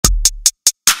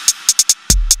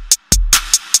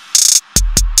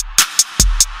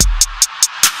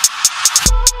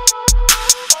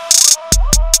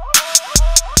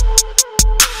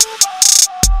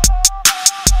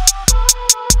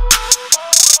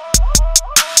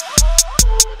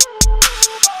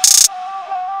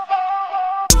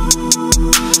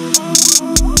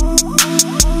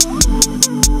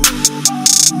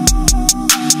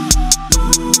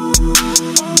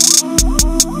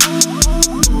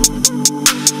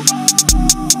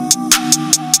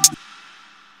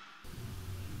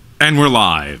And we're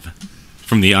live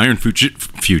from the Iron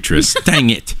Futurist. Dang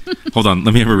it. Hold on,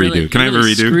 let me have a redo. Can I have a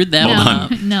redo? Screwed that Hold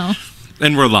up. on. No.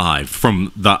 And we're live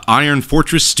from the Iron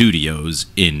Fortress Studios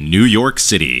in New York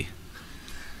City.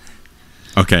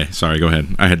 Okay, sorry, go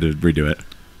ahead. I had to redo it.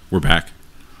 We're back.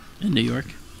 In New York.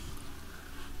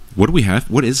 What do we have?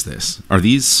 What is this? Are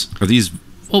these...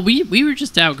 Well, we were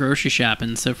just out grocery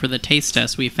shopping, so for the taste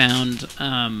test, we found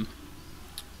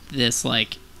this,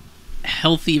 like,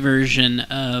 healthy version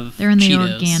of They're in the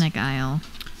Cheetos. organic aisle.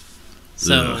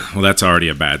 So, Ugh. Well, that's already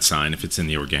a bad sign if it's in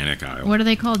the organic aisle. What are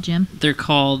they called, Jim? they're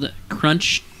called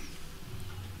Crunchies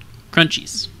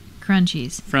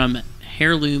Crunchies. from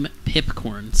Heirloom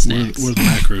Pipcorn Snacks. What are the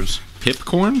macros?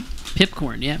 Pipcorn?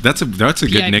 Pipcorn, yeah. That's a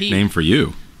good PIP. nickname for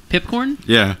you. Pipcorn?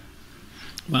 Yeah.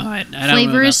 Well, I don't know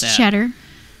Flavor about is that. cheddar.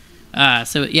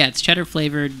 So, yeah, it's cheddar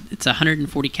flavored. It's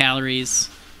 140 calories,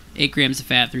 8 grams of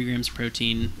fat, 3 grams of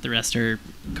protein. The rest are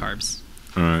carbs.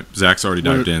 All right. Zach's already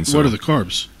dived in. So. What are the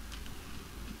carbs?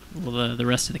 Well, the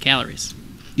rest of the calories.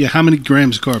 Yeah, how many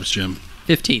grams of carbs, Jim?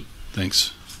 15.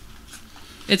 Thanks.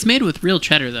 It's made with real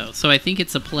cheddar, though, so I think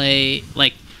it's a play.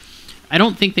 Like, I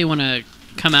don't think they want to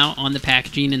come out on the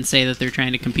packaging and say that they're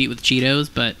trying to compete with Cheetos,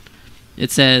 but it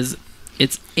says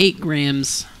it's 8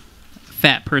 grams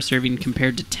fat per serving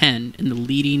compared to 10 in the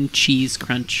leading cheese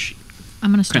crunch.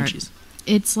 I'm going to start. Crunchies.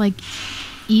 It's like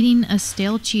eating a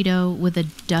stale Cheeto with a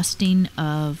dusting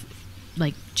of,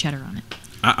 like, cheddar on it.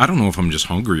 I don't know if I'm just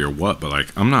hungry or what, but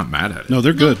like I'm not mad at it. No,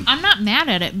 they're good. I'm not mad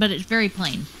at it, but it's very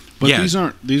plain. But Yeah. these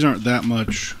aren't that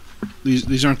much.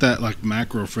 These aren't that like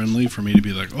macro friendly for me to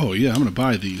be like, oh yeah, I'm gonna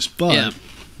buy these. But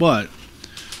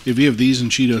if you have these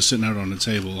and Cheetos sitting out on the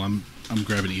table, I'm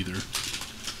grabbing either.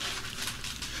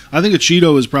 I think a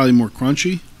Cheeto is probably more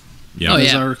crunchy. Yeah. Oh,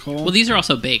 As yeah. I recall. Well, these are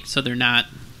also baked, so they're not.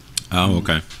 Oh,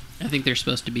 okay. I think they're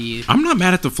supposed to be. I'm not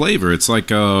mad at the flavor. It's like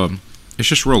it's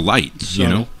just real light, you know?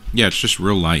 Subtle. Yeah, it's just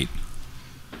real light.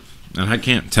 And I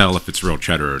can't tell if it's real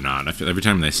cheddar or not. I feel every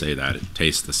time they say that, it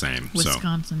tastes the same. So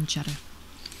Wisconsin cheddar.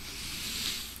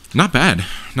 not bad,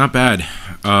 not bad.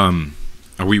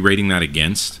 Are we rating that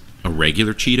against a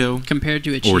regular Cheeto Compared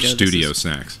to a Cheeto. or this studio is-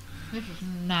 snacks?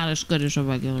 Not as good as a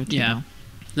regular Cheeto. Yeah.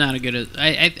 Not a good.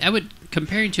 I would,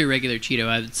 comparing to a regular Cheeto,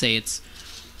 I would say it's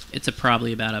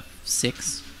probably about a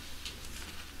 6.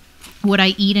 Would I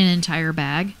eat an entire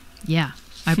bag? Yeah,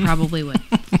 I probably would.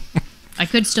 I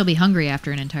could still be hungry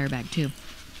after an entire bag too.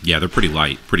 Yeah, they're pretty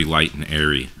light and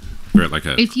airy. They're like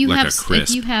a If you like have a crisp.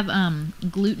 if you have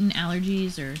gluten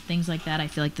allergies or things like that, I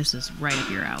feel like this is right up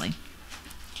your alley.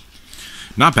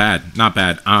 Not bad, not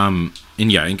bad. And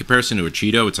yeah, in comparison to a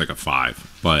Cheeto, it's like a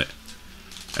 5. But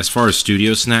as far as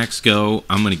studio snacks go,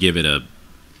 I'm gonna give it a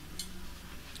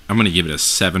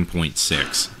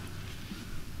 7.6.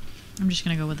 I'm just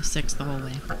gonna go with a 6 the whole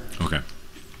way. Okay.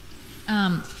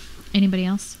 Anybody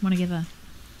else want to give a?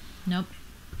 Nope.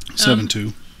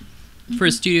 7.2. For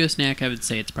a studio snack, I would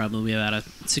say it's probably about a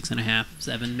 6.5,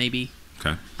 7 maybe.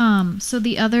 Okay. So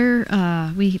the other,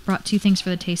 we brought 2 things for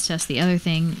the taste test. The other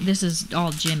thing, this is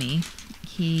all Jimmy.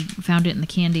 He found it in the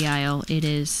candy aisle.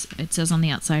 It says on the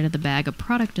outside of the bag, a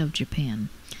product of Japan,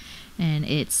 and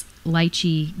it's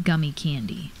lychee gummy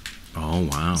candy. Oh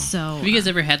wow. So Have you guys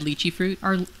ever had lychee fruit? Is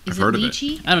I've it heard of it.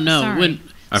 lychee? I don't know. Sorry.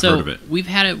 I've heard of it. We've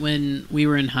had it when we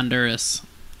were in Honduras,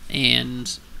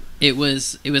 and it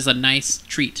was a nice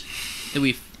treat that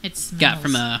we It smells. got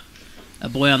from a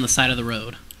boy on the side of the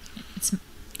road.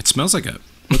 It smells like a.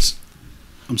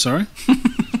 I'm sorry.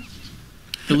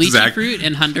 The lychee Zach- fruit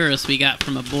in Honduras we got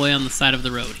from a boy on the side of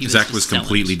the road. He Zach just was selling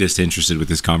completely it. disinterested with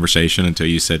this conversation until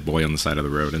you said "boy on the side of the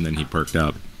road," and then he perked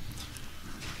up.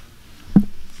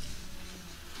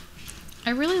 I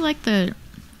really like the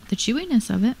chewiness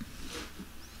of it.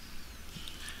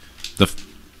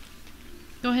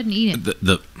 Go ahead and eat it.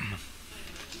 The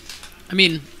I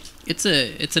mean, it's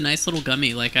a nice little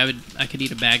gummy. Like I could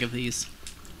eat a bag of these.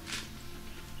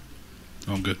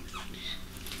 Oh, I'm good.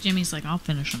 Jimmy's like, I'll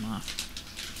finish them off.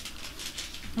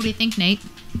 What do you think, Nate?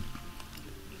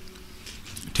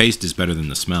 taste is better than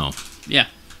the smell. Yeah.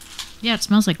 Yeah, it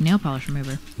smells like nail polish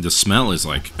remover. The smell is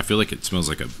like, I feel like it smells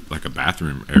like a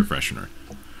bathroom air freshener.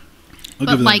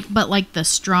 But like the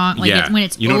strong, like Yeah. it's when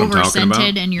it's You know what I'm over talking about?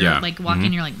 scented and you're Yeah. like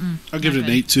walking, you're like, I'll give it not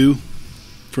an good. 8.2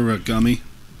 for a gummy.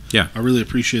 Yeah. I really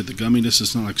appreciate the gumminess.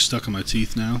 It's not like stuck in my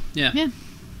teeth now. Yeah. Yeah.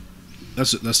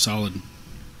 That's solid.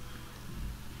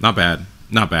 Not bad.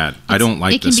 Not bad. I don't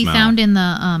like it the smell. It can be found in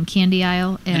the candy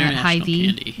aisle at International Hy-Vee.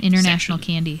 candy International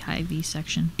section. Candy Hy-Vee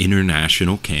section.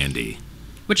 International candy.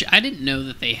 Which I didn't know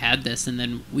that they had this, and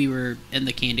then we were in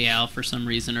the candy aisle for some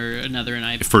reason or another, and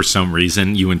I... For some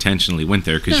reason, you intentionally went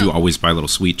there because you No. always buy little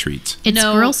sweet treats. It's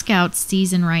No. Girl Scouts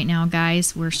season right now,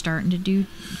 guys. We're starting to do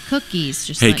cookies.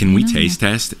 Just Hey, letting can you we know. taste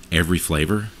test every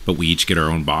flavor, but we each get our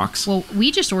own box? Well,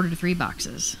 we just ordered 3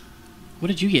 boxes. What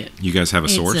did you get? You guys have a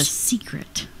It's source? a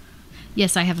secret.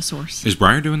 Yes, I have a source. Is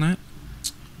Briar doing that?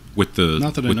 With the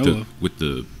Not that I with know the of. with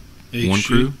the Hey, one shoot.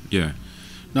 crew? Yeah.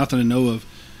 Not that I know of.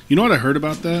 You know what I heard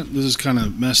about that? This is kind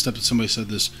of messed up that somebody said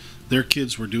this. Their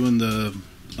kids were doing the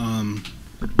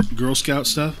Girl Scout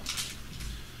stuff.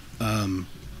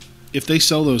 If they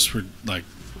sell those for like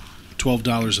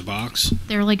 $12 a box,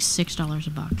 They're like $6 a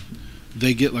box.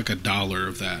 they get like $1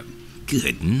 of that.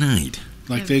 Good night.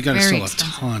 Like They're they got to very sell expensive.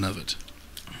 a ton of it.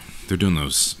 They're doing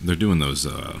those. They're doing those.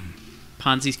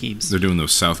 Ponzi schemes. They're doing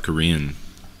those South Korean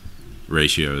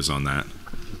ratios on that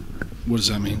What does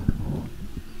that mean?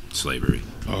 slavery.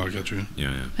 Oh, I got you.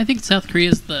 Yeah, yeah. I think South Korea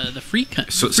is the free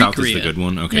country. So South is the good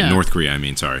one. Okay, Yeah. North Korea. I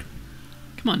mean, sorry.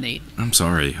 Come on, Nate. I'm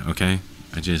sorry. Okay,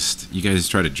 you guys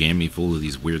try to jam me full of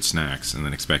these weird snacks and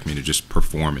then expect me to just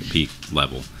perform at peak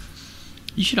level.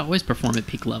 You should always perform at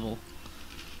peak level.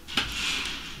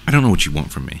 I don't know what you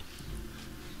want from me.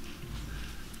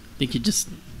 Think you just...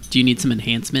 Do you need some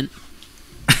enhancement?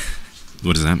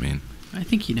 What does that mean? I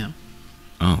think you know.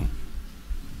 Oh,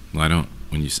 well, I don't.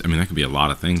 When you, I mean, that could be a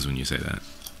lot of things when you say that.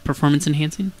 Performance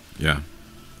enhancing? Yeah.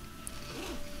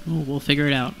 We'll figure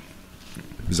it out.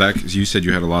 Zach, you said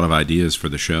you had a lot of ideas for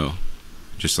the show,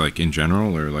 just like in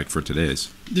general, or like for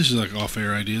today's. This is like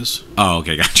off-air ideas Oh,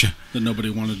 okay, gotcha. that nobody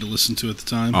wanted to listen to at the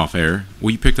time. Off air.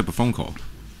 Well, you picked up a phone call.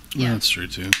 Well, Yeah. that's true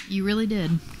too. You really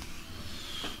did.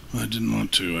 I didn't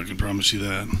want to. I can promise you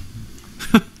that.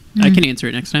 I can answer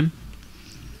it next time.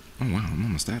 Oh wow, I'm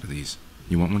almost out of these.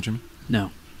 You want one, Jimmy? No.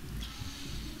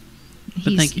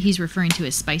 But thank you. He's referring to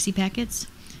his spicy packets.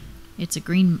 It's a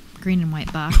green and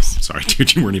white box. Sorry,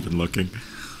 dude, you weren't even looking.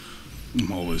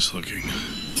 I'm always looking.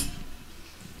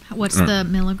 What's the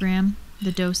milligram?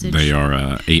 The dosage? They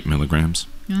are 8 milligrams,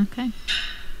 Okay.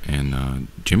 and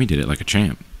Jimmy did it like a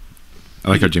champ. I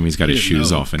like how Jimmy's got he his didn't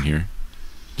shoes know. off in here,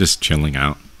 just chilling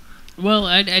out. Well,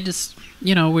 I just...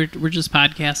 You know, we're just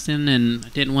podcasting, and I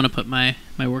didn't want to put my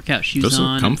workout shoes Those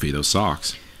on. look comfy. Those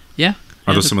socks. Yeah.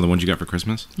 Are Yeah, those some of the ones you got for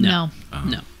Christmas? No. Oh.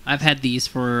 No. I've had these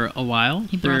for a while.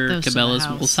 He brought They're those to the Cabela's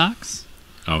house. wool socks.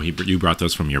 Oh, you brought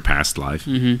those from your past life.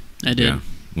 Mm-hmm. I did. Yeah,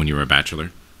 when you were a bachelor.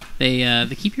 They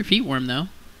keep your feet warm, though.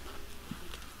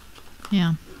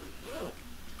 Yeah.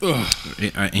 Ugh.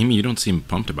 Amy, you don't seem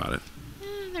pumped about it.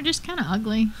 They're just kind of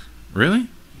ugly. Really?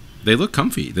 They look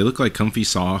comfy. They look like comfy,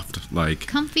 soft. Like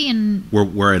Comfy and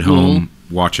we're at home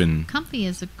watching. comfy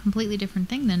is a completely different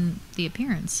thing than the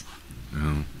appearance.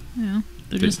 Oh, Yeah.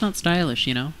 They're Did- just not stylish,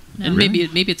 you know? No. And Really?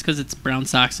 maybe it's because it's brown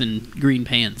socks and green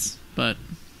pants, but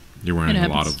you're wearing It a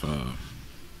lot happens. of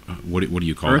what do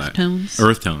you call earth that? tones.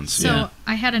 Earth tones. So Yeah.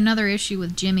 I had another issue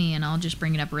with Jimmy, and I'll just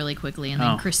bring it up really quickly. And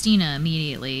then Oh. Christina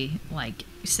immediately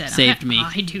said, Saved me.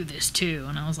 I do this too."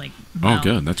 And I was like, Oh, "No."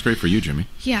 good. That's great for you, Jimmy.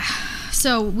 Yeah.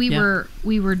 So we Yeah.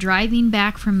 were driving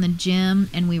back from the gym,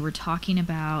 and we were talking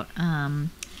about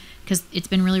because it's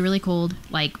been really, really cold.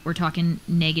 Like we're talking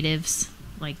negatives,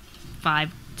 like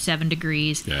 5-7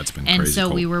 degrees. Yeah, it's been And crazy so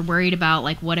cold. we were worried about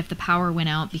like what if the power went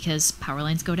out, because power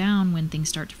lines go down when things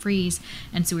start to freeze.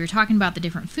 And so we were talking about the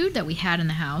different food that we had in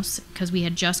the house because we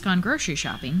had just gone grocery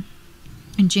shopping.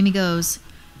 And Jimmy goes,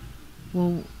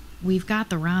 "Well, we've got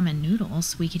the ramen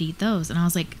noodles. We could eat those." And I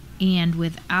was like, "And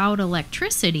without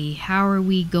electricity, how are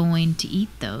we going to eat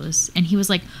those?" And he was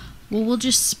like, "Well, we'll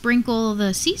just sprinkle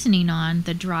the seasoning on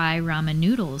the dry ramen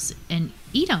noodles and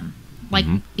eat them." Like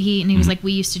Mhm. he was like,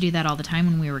 "We used to do that all the time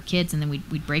when we were kids, and then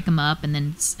we'd break them up, and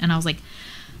I was like,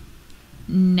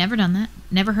 "Never done that.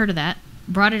 Never heard of that."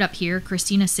 Brought it up here.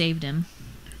 Christina saved him.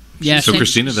 Yeah, So Said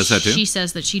Christina does that too? She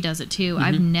says that she does it too. Mm-hmm.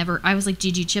 I've never. I was like,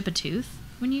 "Did you chip a tooth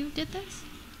when you did this?"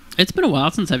 It's been a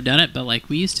while since I've done it, but like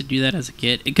we used to do that as a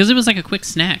kid because it was like a quick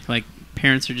snack. Like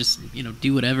parents are just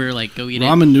do whatever, like go eat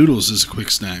Ramen noodles is a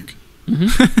quick snack.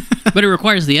 it. But it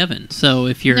requires the oven. So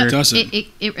if you're No, Does it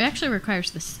actually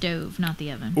requires the stove, not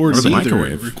the oven. Or Or the neither.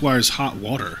 microwave. It requires hot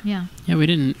water. Yeah. yeah, we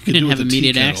didn't could do it have with a tea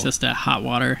immediate kettle. access to hot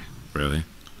water. Really?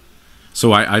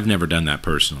 So I've never done that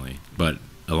personally, but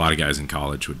a lot of guys in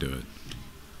college would do it.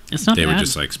 It's not They bad. would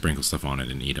just like sprinkle stuff on it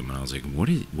and eat them, and I was like, "What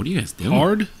are you guys doing?"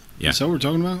 Hard? Yeah. Is that what we're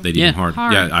talking about? They do Yeah. them hard.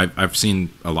 Hard. Yeah, I've seen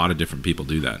a lot of different people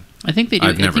do that. I think they do.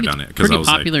 I've I never think done it's it because I pretty was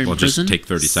like, popular "Well, in just prison. take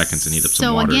 30 seconds and heat up some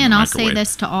So water." again, in the I'll say microwave.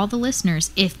 this to all the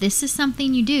listeners: if this is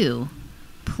something you do,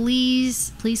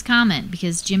 please comment,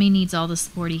 because Jimmy needs all the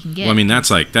support he can get. Well, I mean, that's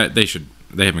like that.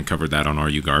 They haven't covered that on Are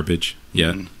You Garbage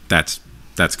yet. That's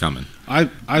coming.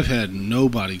 I've had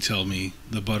nobody tell me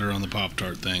the butter on the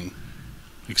Pop-Tart thing,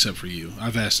 except for you. I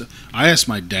asked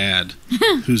my dad,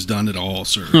 who's done it all,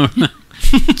 sir.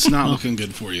 It's not looking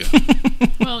good for you.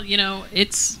 Well,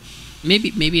 it's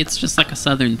maybe it's just like a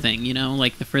southern thing,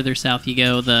 like the further south you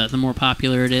go, the more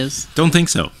popular it is. Don't think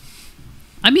so.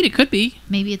 I mean, it could be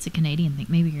Maybe it's a Canadian thing.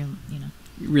 Maybe you're,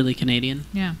 really Canadian.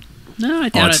 Yeah. No, I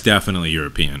doubt it's it. definitely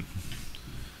European.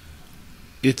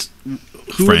 It's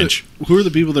French. Who are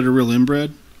the people that are real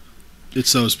inbred?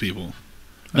 It's those people.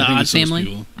 The I think Odd it's those family?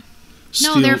 people.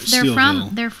 No, they're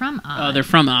Steelville. from Odd. Oh, they're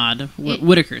from Odd.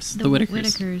 Whitakers. The Whitakers.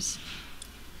 Whitakers.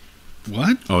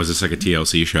 What? Oh, is this like a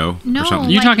TLC show No, or something?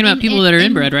 You're talking about people that are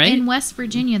inbred, right? In West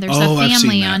Virginia, there's Oh, a I've seen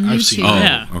family that. on I've YouTube. seen Oh,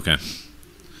 Yeah. okay.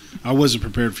 I wasn't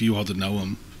prepared for you all to know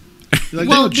them. Like,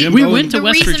 Well, oh, Jim we Bowen. went to The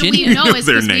West reason Virginia. we know is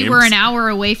Their because we were names. an hour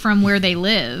away from where they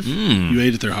live. Mm, You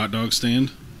ate at their hot dog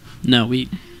stand? No, we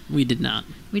did not.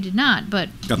 We did not, but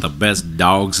got the best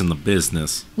dogs in the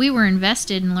business. we were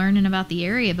invested in learning about the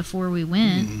area before we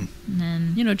went. Mm-hmm.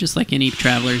 And then, Just like any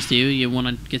travelers do, you want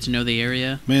to get to know the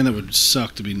area. Man, that would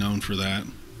suck to be known for that.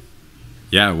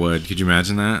 Yeah, it would. Could you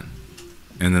imagine that?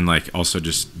 And then like also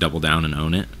just double down and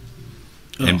own it,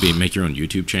 and Ugh. make your own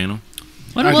YouTube channel.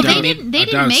 What I well, doubt they it. didn't. They I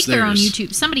didn't doubt make it's their own theirs.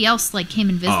 YouTube. Somebody else like came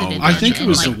and visited. Oh, I them think it and,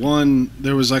 was like, the one.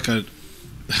 There was like a.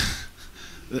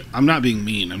 I'm not being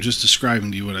mean. I'm just describing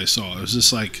to you what I saw. It was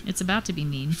just like It's about to be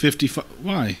mean. 55.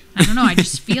 Why? I don't know. I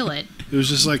just feel it. It was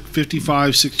just like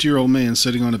 55, 60-year-old man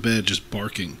sitting on a bed just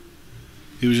barking.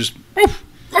 He was just.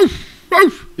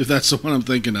 If that's the one I'm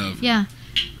thinking of. Yeah,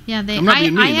 yeah. I'm not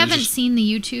being mean, I there's haven't just- seen the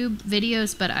YouTube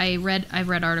videos, but I've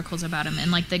read articles about him,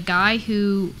 and like the guy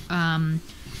who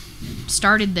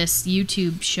started this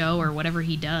YouTube show or whatever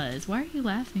he does. Why are you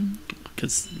laughing?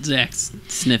 Because Zach's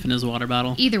sniffing his water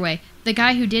bottle. Either way, the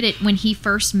guy who did it, when he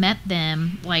first met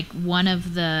them, like one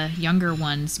of the younger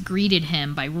ones greeted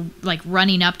him by like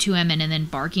running up to him and then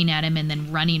barking at him and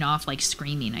then running off like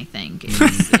screaming. I think it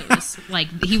was like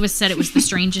said it was the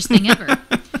strangest thing ever.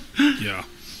 Yeah.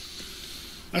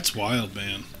 That's wild,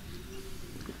 man.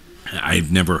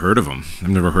 I've never heard of them. I've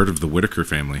never heard of the Whitaker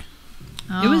family.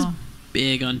 Oh. It was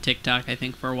big on TikTok, I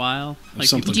think, for a while. Like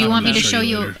Something people Do you I'll want me to show show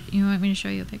you you? later. You want me to show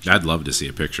you a picture? I'd love to see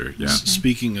a picture. Yeah.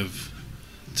 Speaking of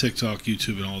TikTok,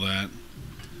 YouTube, and all that,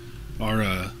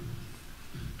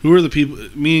 who are the people?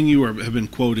 Me and you have been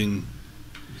quoting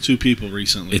two people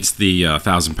recently. It's the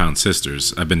 1,000-Pound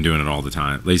Sisters. I've been doing it all the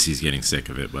time. Lacey's getting sick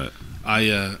of it, but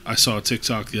I saw a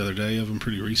TikTok the other day of them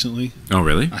pretty recently. oh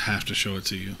really? I have to show it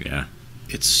to you. Yeah.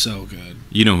 It's so good.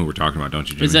 You know who we're talking about, don't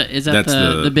you, Jimmy? Is that That's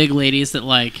the big ladies that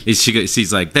like?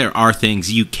 She's like, there are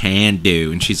things you can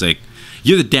do, and she's like,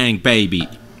 you're the dang baby.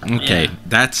 Okay, Yeah.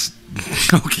 that's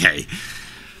okay.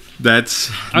 That's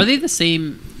Are they the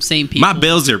same people? my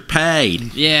bills are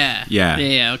paid. Yeah.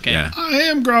 Yeah. Okay. Yeah. I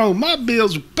am grown. My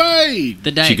bills are paid.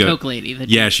 The Diet She go- Coke lady. That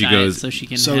Yeah, she diet goes- so she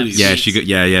can Sodies. have Yeah,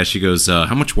 sweets. she goes,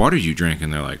 how much water do you drink?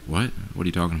 And they're like, what? What are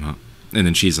you talking about? And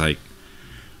then she's like,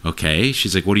 okay.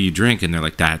 She's like, what do you drink? And they're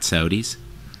like, diet sodies.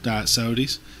 Diet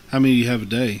sodies. How many do you have a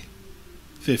day?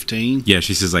 15. Yeah,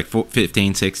 she says like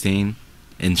 15, 16.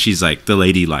 And she's like, the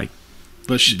lady like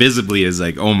But visibly is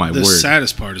like, oh my the word.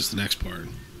 saddest part is the next part.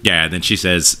 Yeah, then she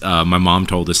says, my mom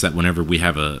told us that whenever we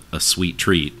have a sweet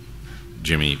treat,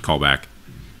 Jimmy, call back,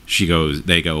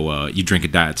 they go, you drink a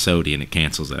diet soda and it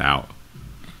cancels it out.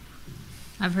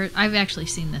 I've actually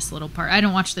seen this little part. I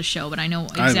don't watch the show, but I know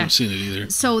I haven't exactly. seen it either.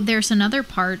 So there's another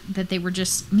part that they were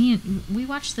just we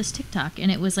watched this TikTok,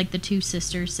 and it was like the two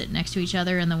sisters sitting next to each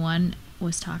other, and the one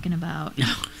was talking about.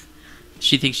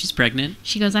 She thinks she's pregnant.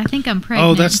 She goes, "I think I'm pregnant."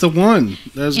 Oh, that's the one.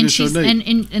 That was a and good show she's date.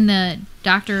 and the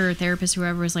doctor or therapist or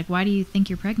whoever was like, "Why do you think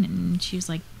you're pregnant?" And she was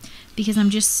like, "Because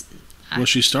I'm just." Well,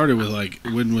 she started with like,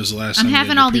 when was the last I'm time you having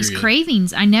had your all these period?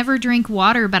 cravings. I never drink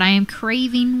water, but I am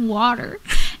craving water.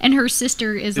 And her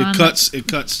sister is on. It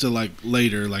cuts to like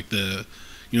later, like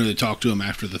they talk to him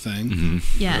after the thing. Mm-hmm.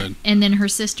 Yeah, Good. and then her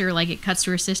sister, it cuts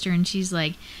to her sister, and she's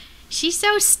like, "She's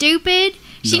so stupid.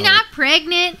 She's No. not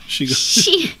pregnant. She goes-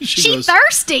 She she goes-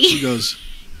 thirsty." She goes,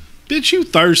 "Bitch, you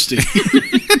thirsty?"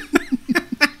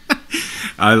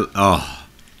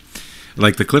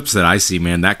 Like the clips that I see,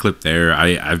 man, that clip there,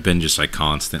 I've been just like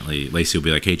constantly, Lacey will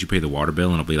be like, hey, did you pay the water bill?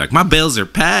 And I'll be like, my bills are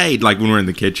paid. Like when we're in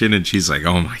the kitchen and she's like,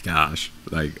 oh my gosh.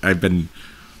 Like I've been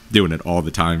doing it all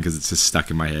the time because it's just stuck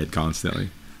in my head constantly.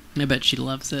 I bet she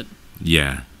loves it.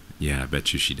 Yeah, I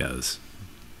bet you she does.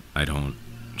 I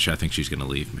think she's going to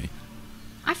leave me.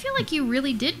 I feel like you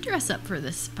really did dress up for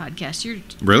this podcast.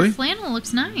 Really? Your flannel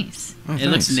looks nice. Oh, It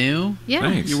looks new. Yeah.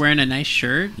 Thanks. You're wearing a nice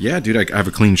shirt. Yeah, dude, I have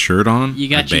a clean shirt on. You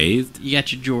got I bathed. You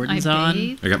got your Jordans I on.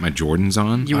 bathed. I got my Jordans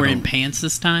on. You I were in don't- pants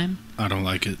this time. I don't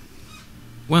like it.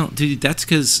 Well, dude, that's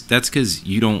because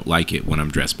you don't like it when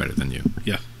I'm dressed better than you.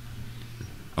 Yeah.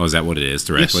 Oh, is that what it is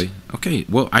directly? Yes. Okay.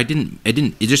 Well,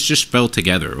 it just fell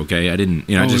together. Okay, I didn't.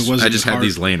 You know, Oh, I it wasn't just had hard-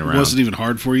 these laying It around. wasn't even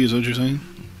hard for you, is what you're saying?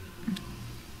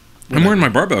 I'm wearing my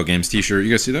Barbell Games T-shirt.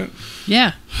 You guys see that?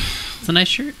 Yeah, it's a nice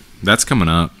shirt. That's coming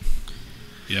up.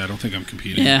 Yeah, I don't think I'm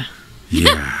competing. Yeah.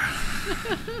 Yeah.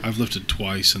 I've lifted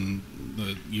twice in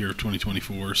the year of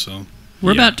 2024, so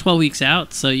We're Yeah. about 12 weeks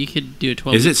out, so you could do a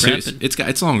 12 Is week it prep serious? in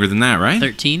It's longer than that, right?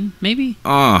 13, maybe,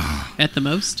 Oh, at the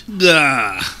most.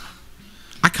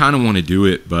 I kind of want to do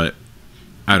it, but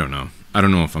I don't know. I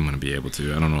don't know if I'm going to be able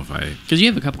to. I don't know if I. Because you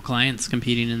have a couple clients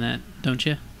competing in that, don't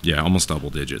you? Yeah, almost double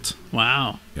digits.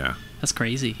 Wow. Yeah, That's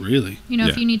crazy. really? You know,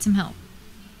 if Yeah. you need some help,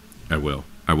 I will.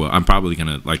 I'm probably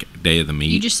gonna day of the meet.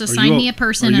 you just Are assign you me all- a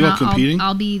person, are you and all competing?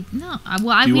 I'll be no. Do you We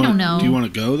wanna- don't know. Do you want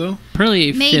to go though?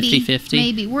 Probably maybe 50-50.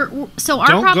 Maybe we're so our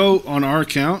Don't problem. go on our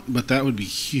account, but that would be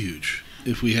huge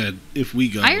if we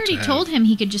go. I already told him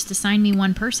he could just assign me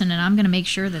one person, and I'm going to make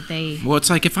sure that they. Well, it's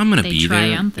like if I'm gonna They be there,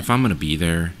 triumphant. if I'm gonna be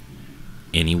there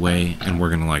anyway, and we're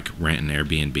gonna rent an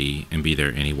Airbnb and be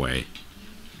there anyway,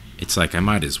 it's like I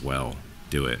might as well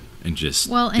do it and just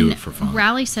Well, do and it for fun.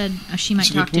 Raleigh said she might That's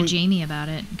a good talk to point. Jamie about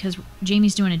it because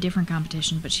Jamie's doing a different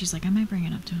competition, but she's like, I might bring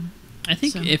it up to him. I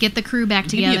think So if get the crew back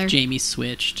maybe together. if Jamie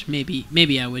switched, maybe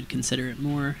I would consider it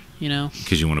more. You know,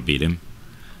 Because you want to beat him.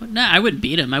 no, I wouldn't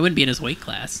beat him. I wouldn't be in his weight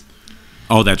class.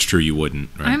 Oh, that's true. You wouldn't.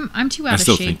 Right? I'm too out I of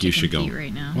still shape think to you should go. compete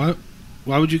right now.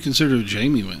 Why would you consider if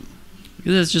Jamie went?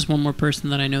 Because that's just one more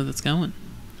person that I know that's going.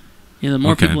 You know, the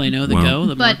more Okay, people I know that well- go,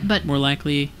 the But- more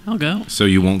likely I'll go. So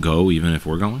you won't go even if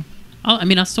we're going?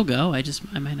 I'll still go.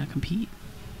 I might not compete.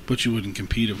 But you wouldn't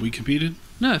compete if we competed?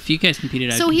 No, if you guys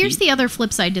competed, I'd So here's compete. the other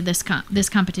flip side to this this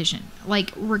competition.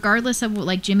 Like, regardless of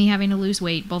Jimmy having to lose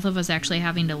weight, both of us actually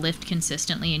having to lift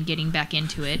consistently and getting back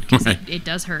into it because Right. it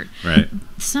does hurt. Right.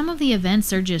 Some of the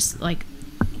events are just like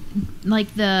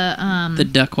the the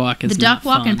duck walk is the duck not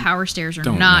walk fun. and power stairs are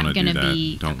Don't not wanna going do to that.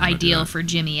 be Don't wanna do ideal that. for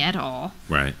Jimmy at all.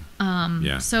 Right.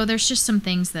 Yeah. So there's just some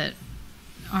things that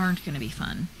aren't going to be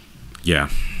fun. Yeah.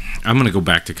 I'm going to go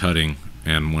back to cutting.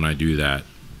 And when I do that,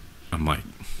 I'm like,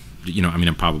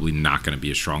 I'm probably not going to be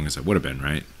as strong as I would have been,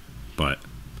 right? But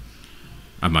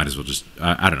I might as well just,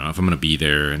 I don't know, if I'm going to be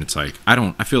there and it's like,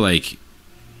 I feel like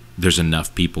there's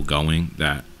enough people going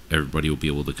that everybody will be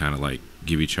able to kind of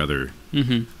give each other,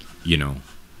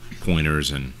 pointers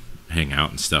and hang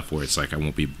out and stuff where it's like I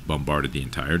won't be bombarded the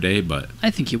entire day. But I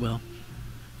think you will.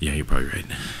 yeah, you're probably right.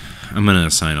 I'm going to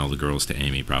assign all the girls to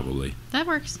Aimee probably. That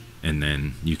works. And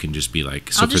then you can just be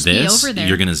like, so I'll for just be this, over there.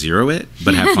 you're gonna 0 it,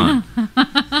 but have fun.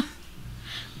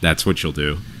 That's what you'll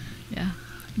do. Yeah.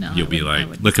 No. You'll I be wouldn't- I like,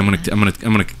 wouldn't look, say I'm that.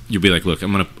 gonna. You'll be like, look,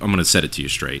 I'm gonna set it to you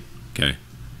straight. Okay,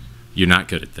 you're not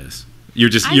good at this. You're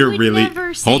I would really.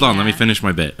 never say Hold on, let me that. finish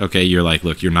my bit. Okay, you're like,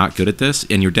 look, you're not good at this,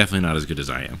 and you're definitely not as good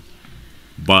as I am.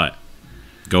 But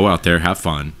go out there, have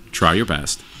fun, try your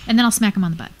best. And then I'll smack him on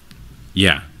the butt.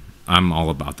 Yeah, I'm all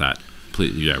about that.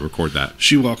 Please, yeah, record that.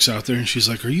 She walks out there and she's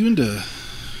like, "Are you into?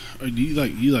 Do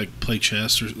you like play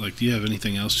chess or do you have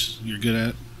anything else you're good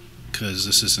at? Because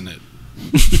this isn't it.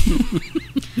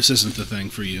 This isn't the thing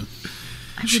for you."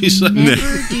 I would She's like-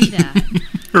 never do that.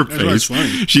 Her That's why it's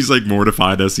funny. She's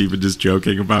mortified us even just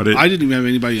joking about it. I didn't even have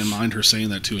anybody in mind her saying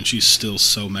that too, and she's still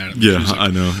so mad at me. Yeah, She's like, I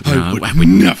know. I would I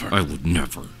never. I would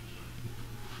never.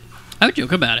 I would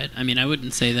joke about it. I mean, I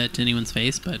wouldn't say that to anyone's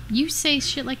face, but You say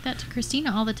shit like that to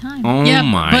Christina all the time. Oh Yeah,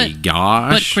 my but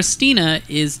gosh. Christina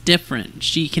is different.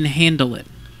 She can handle it.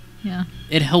 Yeah.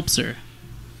 It helps her.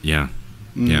 Yeah.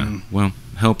 Yeah. Mm. Well,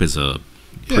 help is a Yeah,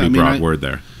 pretty I mean, broad I- word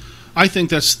there. I think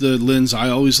that's the lens I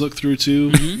always look through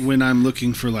too Mm-hmm. when I'm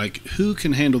looking for who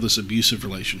can handle this abusive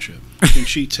relationship. Can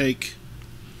she take?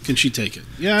 Can she take it?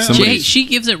 Yeah. Somebody- She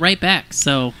gives it right back.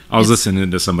 So I was it's- listening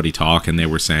to somebody talk, and they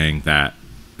were saying that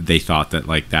they thought that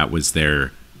that was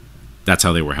that's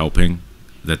how they were helping.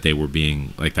 That they were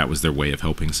being that was their way of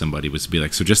helping somebody, was to be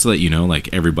like, so just to let you know,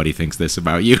 everybody thinks this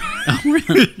about you. Oh,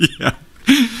 really? Yeah.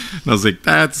 And I was like,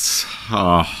 that's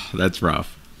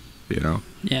rough.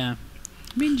 Yeah.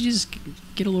 I mean, you just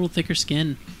get a little thicker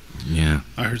skin. Yeah.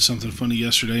 I heard something funny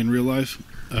yesterday in real life.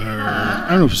 I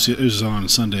don't know if it was on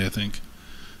Sunday, I think.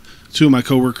 Two of my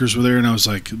coworkers were there, and I was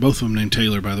like, both of them named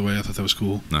Taylor, by the way. I thought that was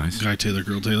cool. Nice. Guy Taylor,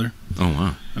 girl Taylor. Oh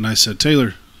wow. And I said,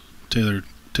 Taylor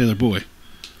boy,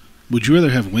 would you rather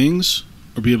have wings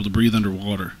or be able to breathe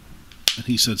underwater? And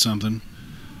he said something.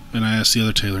 And I asked the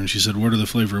other tailor, and she said, "What are the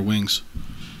flavor of wings?"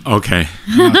 Okay.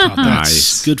 And I thought, that's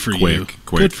Nice. good for you.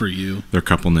 Quick. Good for you. Their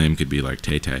couple name could be like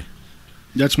Tay Tay.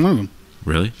 That's one of them.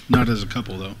 Really? Not as a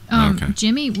couple, though. Okay.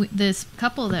 Jimmy, this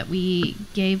couple that we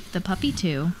gave the puppy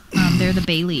to, they're the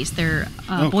Baileys. Their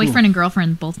cool. boyfriend and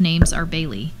girlfriend, both names are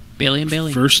Bailey. Bailey and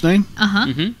Bailey. First name?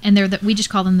 Mhm. And we just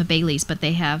call them the Baileys, but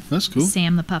they have That's cool.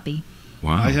 Sam the puppy.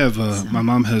 Wow. I have, my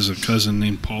mom has a cousin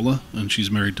named Paula, and she's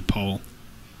married to Paul.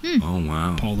 Oh,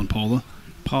 wow. Paul and Paula.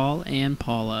 Paul and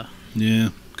Paula. Yeah,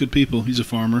 good people. He's a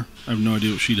farmer. I have no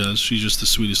idea what she does. She's just the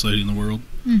sweetest lady in the world.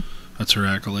 That's her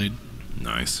accolade.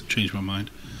 Nice. Changed my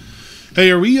mind. Hey,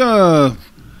 are we,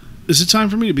 is it time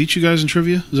for me to beat you guys in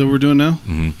trivia? Is that what we're doing now?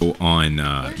 Mm-hmm.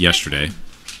 On yesterday.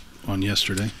 On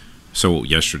yesterday. So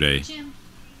yesterday,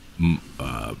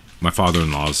 my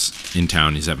father-in-law's in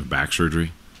town. He's having back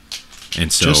surgery.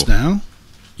 And so... Just now?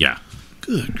 Yeah.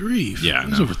 Good grief. Yeah, It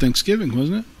was no. over Thanksgiving,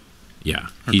 wasn't it? Yeah.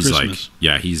 Or He's Christmas. like...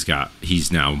 Yeah,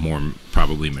 he's now more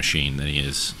probably machine than he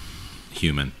is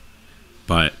human.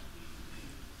 But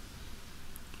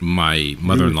my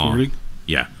mother-in-law... recording?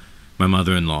 Yeah. My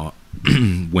mother-in-law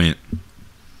went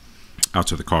out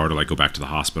to the car to, like, go back to the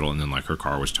hospital, and then, like, her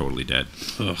car was totally dead.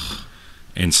 Ugh.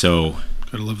 And so...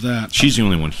 Gotta love that. She's the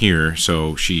only one here,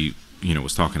 so she,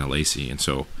 was talking to Lacey, and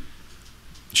so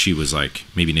she was like,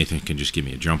 maybe Nathan can just give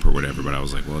me a jump or whatever, but I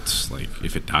was like, well, it's like,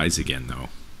 if it dies again, though,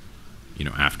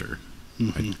 after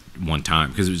like, one time,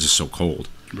 because it was just so cold.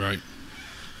 Right.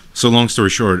 So long story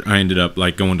short, I ended up,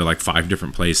 like, going to, like, 5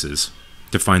 different places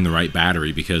to find the right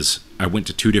battery, because I went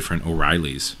to 2 different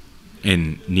O'Reillys,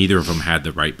 and neither of them had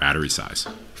the right battery size.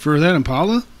 For that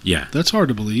Impala? Yeah. That's hard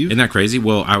to believe. Isn't that crazy?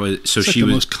 Well, It's like the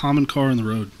most common car on the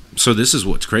road. So this is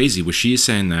what's crazy, was she is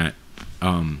saying that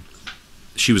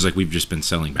she was like, we've just been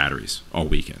selling batteries all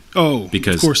weekend. Oh,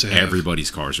 Because of course they have.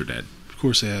 everybody's cars are dead. Of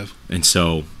course they have. And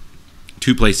so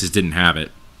 2 places didn't have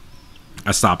it.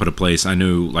 I stopped at a place I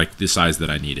knew, like, the size that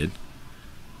I needed,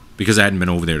 because I hadn't been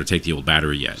over there to take the old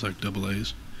battery yet. It's like double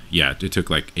A's. Yeah, it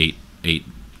took like 8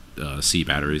 C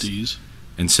batteries. D's.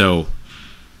 And so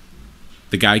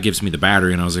the guy gives me the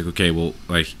battery, and I was like, okay, well,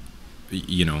 like,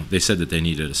 they said that they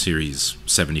needed a series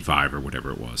 75 or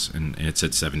whatever it was, and it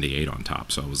said 78 on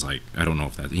top. So I was like, I don't know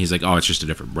if that. And he's like, oh, it's just a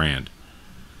different brand.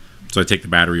 So I take the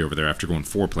battery over there after going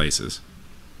 4 places.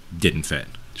 Didn't fit.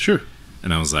 Sure.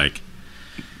 And I was like,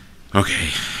 okay.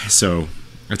 So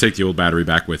I take the old battery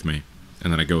back with me,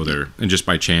 and then I go there, and just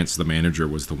by chance, the manager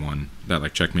was the one that,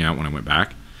 like, checked me out when I went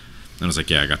back. And I was like,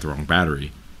 yeah, I got the wrong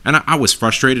battery. And I was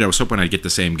frustrated. I was hoping I'd get the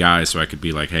same guy so I could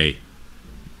be like, hey.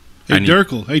 Hey,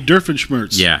 Dirkle. Hey,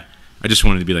 Durfenschmerz. Yeah. I just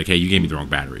wanted to be like, hey, you gave me the wrong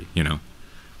battery,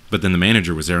 But then the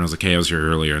manager was there, and I was like, hey, I was here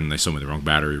earlier, and they sold me the wrong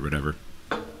battery or whatever.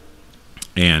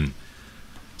 And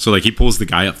so, like, he pulls the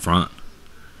guy up front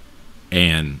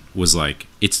and was like,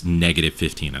 it's negative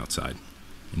 15 outside.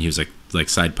 And he was like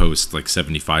side post, like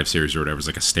 75 series or whatever, is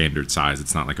like a standard size.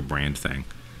 It's not like a brand thing.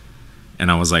 And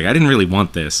I was like, I didn't really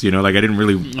want this, like, I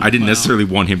didn't necessarily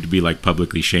want him to be, like,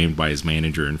 publicly shamed by his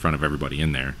manager in front of everybody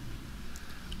in there.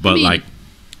 But, like,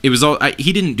 it was all,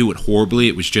 he didn't do it horribly.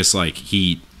 It was just, like,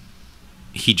 he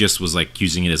just was, like,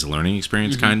 using it as a learning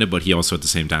experience, kind of, but he also, at the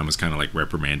same time, was kind of, like,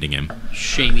 reprimanding him.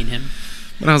 Shaming him.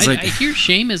 But I was like, I hear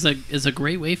shame is a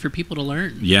great way for people to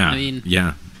learn. Yeah. I mean,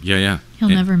 yeah. He'll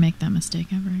never make that mistake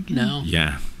ever again. No.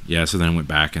 Yeah, so then I went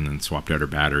back and then swapped out her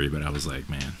battery, but I was like,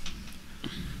 man.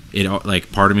 It,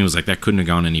 like, part of me was like, that couldn't have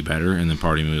gone any better, and then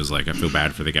part of me was like, I feel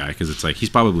bad for the guy, because it's like, he's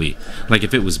probably, like,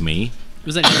 if it was me.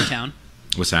 Was that here in town?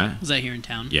 What's that? Was that here in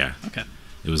town? Yeah. Okay.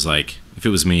 It was like, if it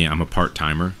was me, I'm a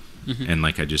part-timer, and,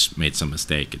 like, I just made some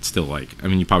mistake. It's still like, I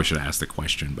mean, you probably should have asked the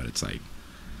question, but it's like,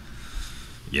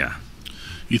 yeah.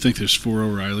 You think there's 4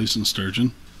 O'Reillys in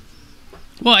Sturgeon?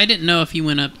 Well, I didn't know if he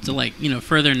went up to, like,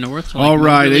 further north. To, like, All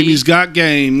right, Moberly. Amy's got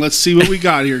game. Let's see what we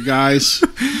got here, guys.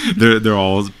 They're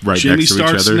all right Jimmy next to each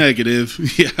starts other. negative.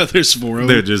 Yeah, there's 4 of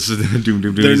They're them. just doom.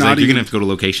 They're He's not like, you're even- gonna have to go to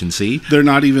location C. They're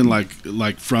not even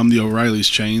like from the O'Reilly's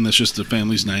chain. That's just the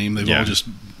family's name. They've Yeah. all just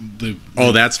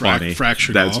Oh, that's funny.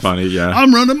 Fractured That's off. funny. Yeah.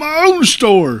 I'm running my own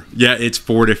store. Yeah, it's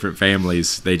 4 different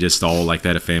families. They just all like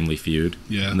that, a family feud.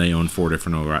 Yeah. And they own 4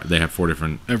 different. They have 4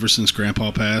 different. Ever since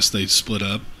Grandpa passed, they split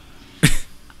up.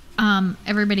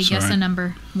 Everybody guess Sorry. a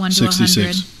number 1 to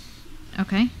 66. 100.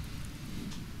 Okay.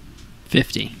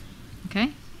 50.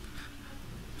 Okay.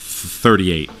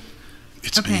 38.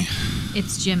 It's Okay. me.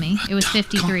 It's Jimmy. It was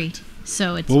 53.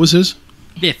 So it's What was his?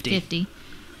 50. 50.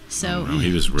 So Oh,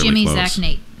 he was really Jimmy, close. Zach,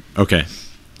 Nate. Okay.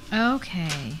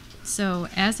 Okay. So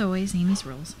as always, Amy's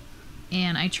rules.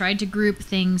 and I tried to group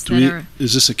things that are...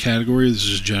 Is this a category or is this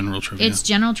just general trivia? It's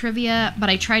general trivia, but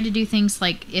I tried to do things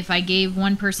like if I gave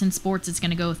one person sports, it's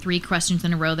going to go 3 questions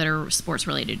in a row that are sports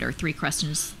related, or 3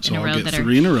 questions in a row I'll get that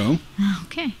 3 in a row.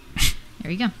 Okay.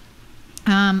 There you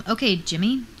go. Okay,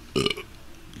 Jimmy.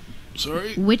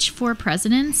 Sorry. Which 4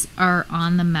 presidents are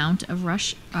on the Mount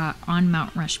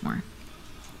Rushmore?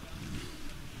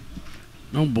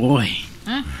 Oh boy.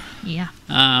 Yeah.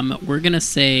 We're gonna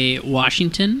say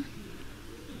Washington,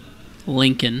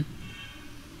 Lincoln,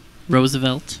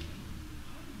 Roosevelt,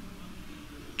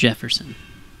 Jefferson.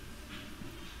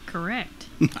 Correct.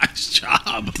 Nice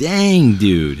job. Dang,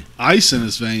 dude. Ice in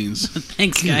his veins.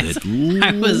 Thanks, guys. Good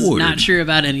I was Lord. not sure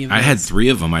about any of those. I had 3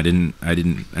 of them. I didn't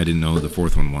know who the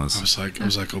 4th one I was. was like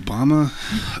Obama.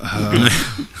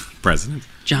 President.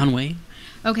 John Wayne.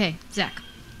 Okay, Zach.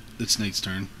 It's Nate's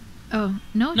turn. Oh,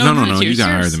 no. No, No, it's you yours.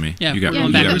 got higher than me. Yeah, you got we're going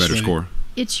you got a backwards. better score.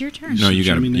 It's your turn. No, you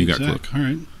got Jimmy, Nate, got Zach. Click. All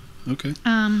right. Okay.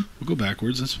 We'll go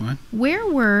backwards. That's fine. Where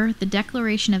were the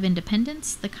Declaration of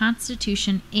Independence, the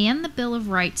Constitution, and the Bill of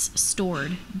Rights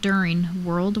stored during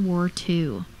World War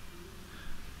II?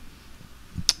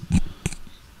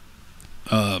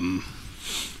 I'm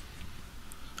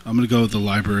going to go with the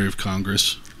Library of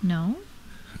Congress. No.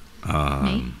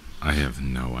 Nate, I have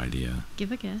no idea.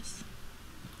 give a guess.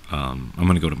 I'm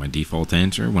going to go to my default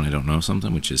answer when I don't know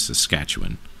something, which is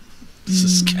Saskatchewan.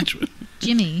 Saskatchewan.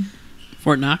 Jimmy.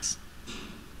 Fort Knox.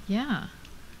 Yeah.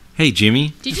 Hey,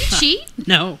 Jimmy. Did you cheat?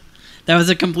 No, that was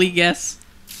a complete guess.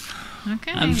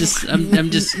 Okay. I'm just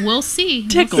We'll see.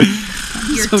 tickled.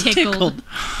 You're So tickled.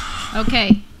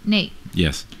 Okay, Nate.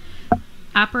 Yes.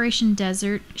 Operation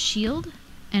Desert Shield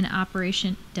and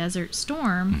Operation Desert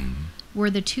Storm were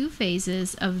the 2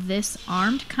 phases of this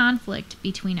armed conflict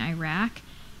between Iraq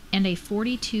and a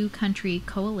 42-country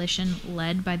coalition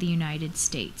led by the United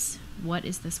States. What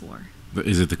is this war?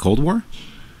 Is it the Cold War?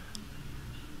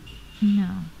 No.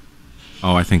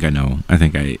 Oh, I think I know. All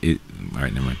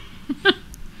right, never mind.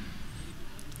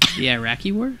 The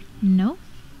Iraqi War. No.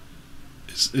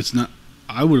 It's not.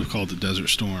 I would have called it Desert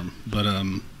Storm, but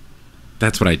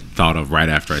That's what I thought of right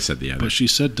after I said the other. But she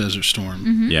said Desert Storm,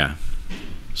 Mm-hmm. Yeah.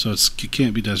 so it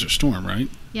can't be Desert Storm, right?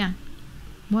 Yeah.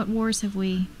 What wars have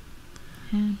we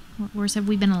had? What wars have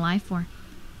we been alive for?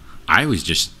 I was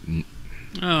just,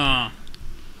 Oh,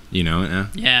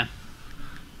 yeah.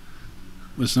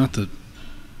 It's not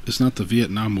the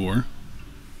Vietnam War.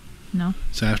 No.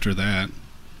 It's after that.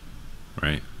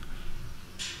 right.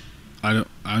 I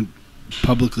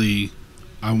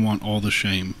want all the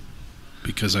shame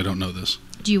because I don't know this.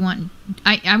 Do you want...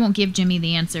 I won't give Jimmy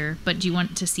the answer, but do you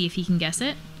want to see if he can guess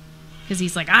it? Because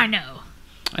he's like, I know.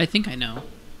 I think I know.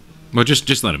 Well,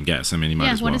 just let him guess. I mean, he might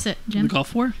Yeah, as well. what is it, The Jim?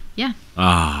 Gulf War. Yeah.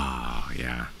 Oh,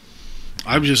 yeah.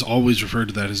 I've just always referred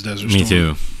to that as Desert Me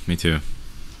Storm. too. Me too.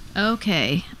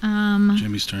 Okay.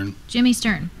 Jimmy's turn. Jimmy's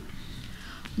turn.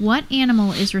 What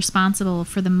animal is responsible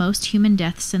for the most human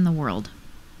deaths in the world?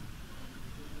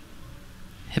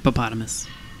 Hippopotamus.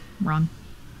 Wrong.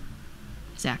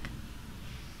 Zach.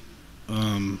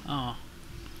 Oh,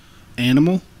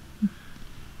 Animal?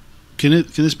 Can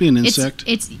this be an insect?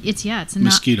 It's not.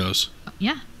 Mosquitoes.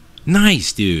 Yeah.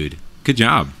 Nice, dude. Good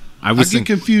job. I I was get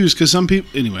thinking. confused because some people.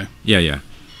 Anyway, Yeah.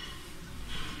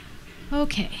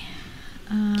 Okay.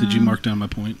 did you mark down my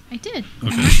point? I did.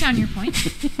 Okay. I marked down your point.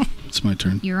 It's my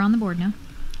turn. You're on the board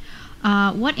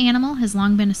now. What animal has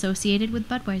long been associated with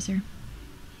Budweiser?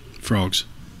 Frogs.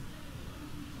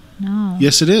 No.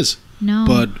 Yes, it is. No.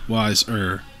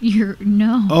 Budweiser.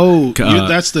 No. Oh, Uh,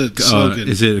 that's the slogan.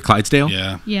 Is it Clydesdale?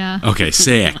 Yeah. Yeah. Okay,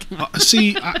 sick.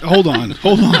 See, hold on.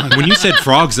 When you said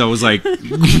frogs, I was like,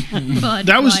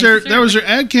 That was their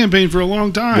ad campaign for a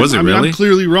long time. Was it I mean, really? I'm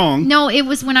clearly wrong. No, it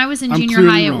was when I was in I'm junior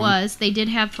clearly high. It wrong. was. They did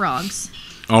have frogs.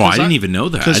 oh, I didn't even know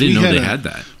that. I 'cause didn't we know had they a- had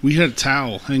that. We had a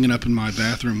towel hanging up in my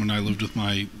bathroom when I lived with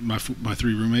my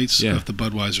 3 roommates Yeah. of the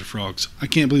Budweiser frogs. I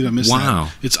can't believe I missed Wow.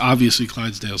 that. It's obviously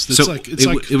Clydesdale's. It's So like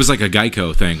it was like a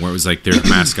Geico thing where it was like their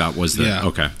mascot was the. yeah.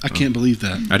 Okay. I can't believe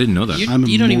that. I didn't know that. I'm a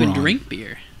you don't even moron. drink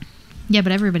beer. Yeah,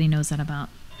 but everybody knows that about.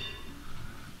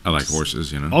 I like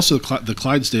horses, Also, the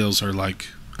Clydesdales are like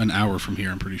an hour from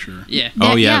here. I'm pretty sure. Yeah.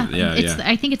 Oh, Yeah, yeah.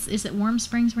 I think is it Warm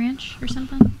Springs Ranch or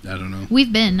something? I don't know.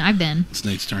 I've been. It's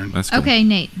Nate's turn. That's cool. Okay,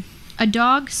 Nate. A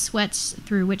dog sweats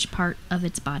through which part of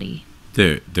its body?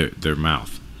 Their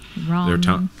mouth. Wrong. Their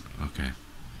tongue. Okay.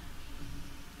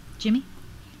 Jimmy?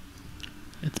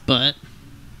 It's butt.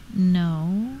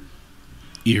 No.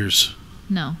 Ears.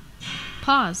 No.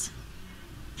 Pause.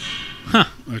 I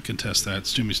contest that.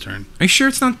 It's Jimmy's turn. Are you sure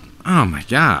it's not? Oh my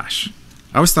gosh!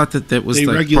 I always thought that was They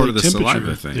like regulate part of the temperature.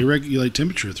 saliva thing. They regulate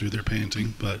temperature through their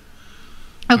panting, but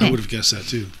Okay. I would have guessed that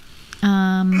too.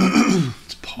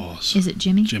 Let's pause. Is it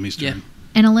Jimmy? Jimmy's turn.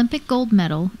 Yeah. An Olympic gold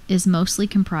medal is mostly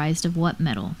comprised of what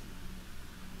metal?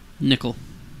 Nickel.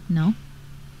 No.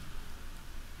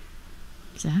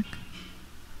 Zach?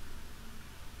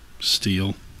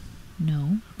 Steel.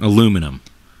 No. Aluminum.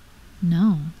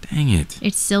 No. Dang it.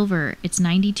 It's silver. It's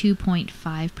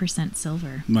 92.5%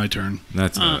 silver. My turn.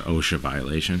 That's a OSHA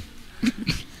violation.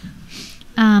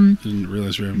 Didn't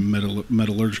realize we were having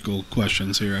metallurgical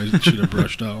questions here. I should have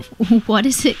brushed off. What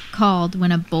is it called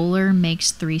when a bowler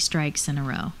makes 3 strikes in a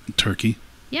row? Turkey.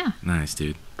 Yeah. Nice,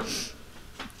 dude.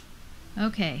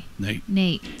 Okay.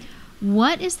 Nate.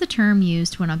 What is the term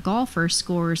used when a golfer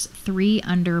scores 3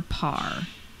 under par?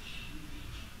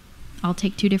 I'll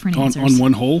take 2 different answers. On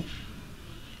one hole?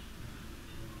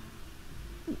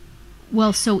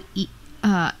 Well, so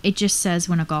it just says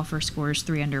when a golfer scores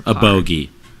 3 under A par. bogey.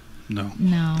 No.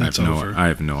 No. That's over. I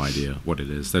have no idea what it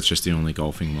is. That's just the only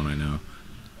golfing one I know.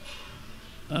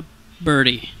 A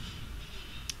birdie.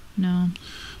 No.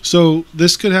 So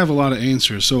this could have a lot of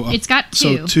answers. So It's got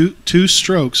 2. So two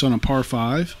strokes on a par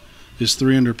 5 is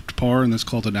 3 under par, and that's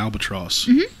called an albatross.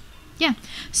 Mm-hmm. Yeah.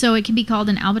 So it can be called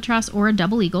an albatross or a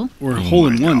double eagle. Or a hole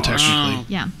in one, gosh. technically. Wow.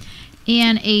 Yeah.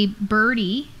 And a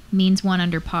birdie means 1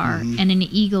 under par, Mm-hmm. and an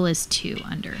eagle is 2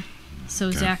 under. So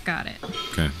Okay. Zach got it.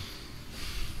 Okay.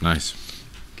 Nice.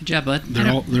 Good job, bud.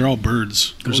 They're all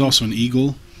birds. There's also an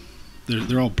eagle.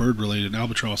 They're all bird related.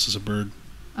 Albatross is a bird.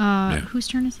 Whose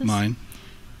turn is this? Mine.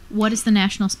 What is the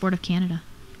national sport of Canada?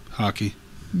 Hockey.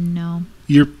 No.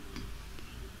 You're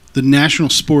the national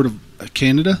sport of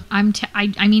Canada? I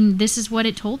mean, this is what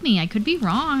it told me. I could be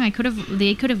wrong. They could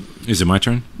have. Is it my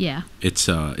turn? Yeah. It's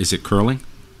is it curling?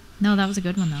 No, that was a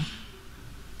good one though.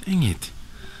 Dang it.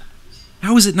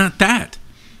 How is it not that?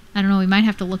 I don't know. We might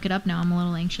have to look it up now. I'm a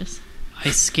little anxious.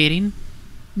 Ice skating.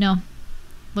 No.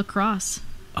 Lacrosse.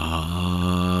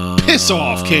 Piss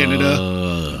off,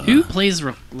 Canada. Who plays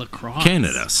lacrosse?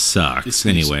 Canada sucks.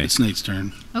 Anyway. It's Nate's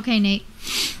turn. Okay, Nate.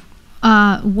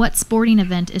 What sporting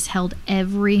event is held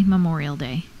every Memorial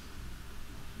Day?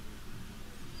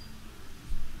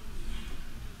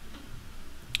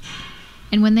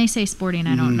 And when they say sporting,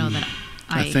 I don't know that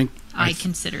I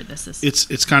consider this as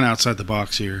It's kind of outside the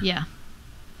box here. yeah.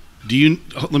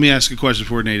 Let me ask a question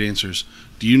before Nate answers.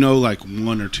 Do you know like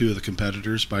 1 or 2 of the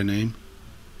competitors by name?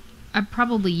 I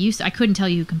probably used to, I couldn't tell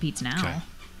you who competes now.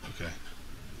 Okay.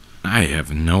 I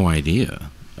have no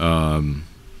idea. I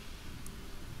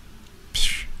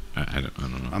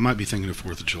don't know. I might be thinking of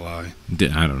 4th of July.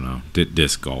 I don't know.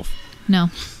 Disc golf. No.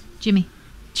 Jimmy.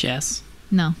 Chess.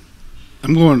 No.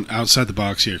 I'm going outside the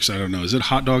box here because I don't know. Is it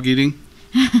hot dog eating?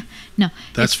 No.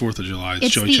 That's 4th of July. It's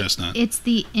Joey Chestnut. It's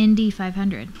the Indy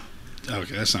 500.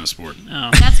 Okay, that's not a sport. Oh.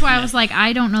 That's why I was like,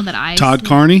 I don't know that I. Todd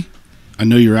Carney, I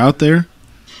know you're out there.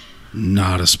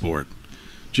 Not a sport.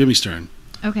 Jimmy's turn.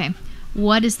 Okay.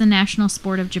 What is the national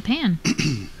sport of Japan?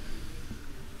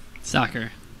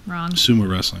 Soccer. Wrong. Sumo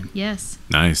wrestling. Yes.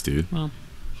 Nice, dude. Well,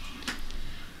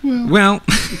 Well.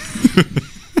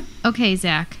 Okay,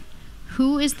 Zach.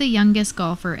 Who is the youngest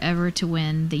golfer ever to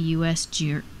win the U.S.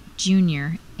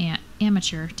 Junior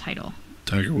Amateur title?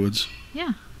 Tiger Woods.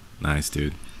 Yeah. Nice,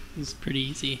 dude. it's pretty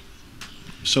easy.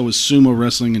 So is sumo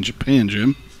wrestling in Japan,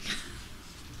 Jim.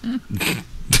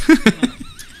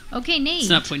 Okay, Nate. Let's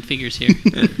not point fingers here.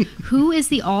 Who is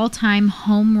the all-time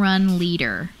home run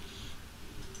leader?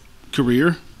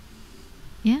 Career?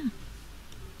 Yeah.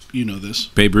 You know this.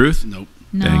 Babe Ruth? Nope.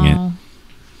 No. Dang it.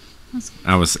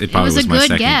 It probably was was a my good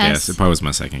second guess. guess. It probably was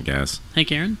my second guess.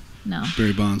 Hank Aaron. No.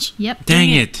 Barry Bonds. Yep. Dang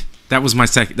it. That was my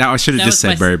second. I should have That just was said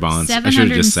my Barry Bonds. I should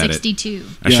have just said it. 762.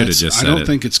 I should have just said I don't it.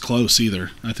 think it's close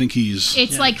either. I think he's.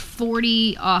 It's like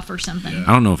 40 off or something. Yeah. I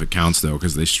don't know if it counts though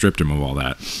because they stripped him of all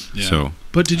that. Yeah. So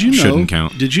But did you know? Shouldn't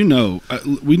count. Did you know?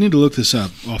 We need to look this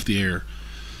up off the air.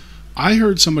 I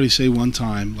heard somebody say one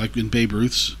time, like in Babe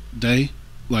Ruth's day,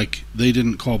 like they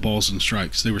didn't call balls and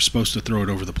strikes. They were supposed to throw it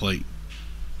over the plate.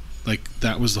 Like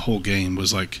that was the whole game.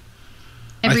 Was like.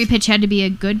 Every pitch had to be a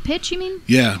good pitch, you mean?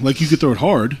 Yeah, like you could throw it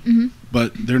hard, Mm-hmm.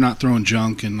 but they're not throwing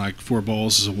junk and like 4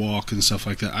 balls is a walk and stuff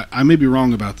like that. I may be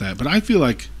wrong about that, but I feel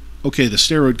like, okay, the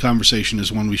steroid conversation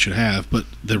is one we should have, but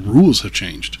the rules have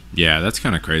changed. yeah, that's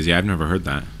kind of crazy. I've never heard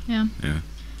that. Yeah. Yeah.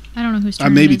 I don't know whose turn I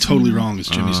may it be is totally anymore. wrong. It's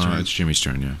Jimmy's turn. It's Jimmy's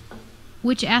turn. Yeah.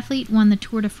 Which athlete won the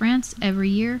Tour de France every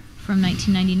year from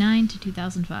 1999 to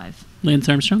 2005? Lance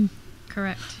Armstrong.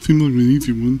 Correct. Seems like an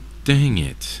easy one. Dang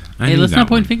it. I Hey, knew let's that not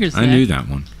point one. fingers, I knew Zach. that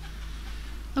one.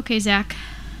 Okay, Zach.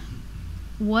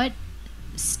 What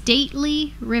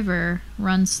stately river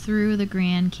runs through the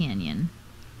Grand Canyon?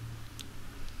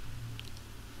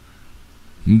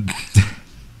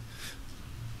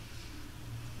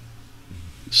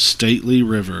 Stately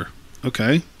River.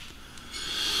 Okay.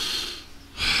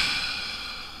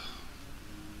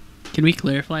 Can we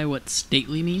clarify what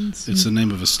stately means? It's the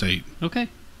name of a state. Okay.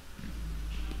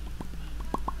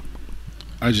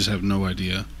 I just have no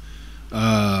idea.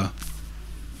 I'm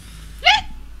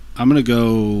going to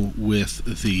go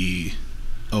with the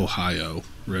Ohio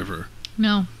River.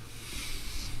 No.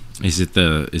 Is it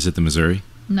the Missouri?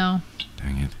 No.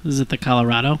 Dang it. Is it the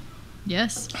Colorado?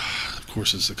 Yes. Of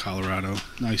course, it's the Colorado.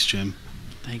 Nice, Jim.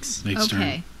 Thanks. Nate's turn.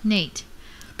 Okay. Nate.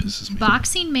 That pisses me off.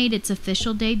 Boxing made its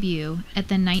official debut at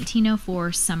the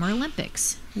 1904 Summer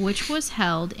Olympics, which was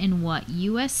held in what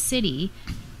U.S. city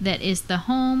that is the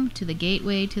home to the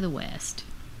Gateway to the West?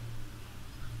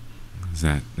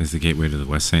 Is the gateway to the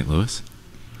West St. Louis?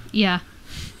 Yeah.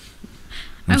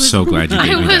 I'm so glad you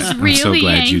gave me that.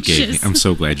 really I'm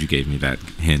so glad you gave me that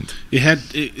hint.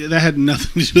 That had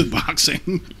nothing to do with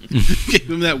boxing. Gave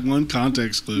him that one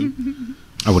context clue.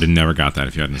 I would have never got that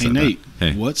if you hadn't Hey, said Nate,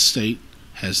 that. Hey, what state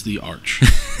has the arch?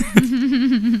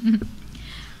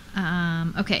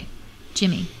 Okay.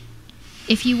 Jimmy.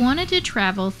 If you wanted to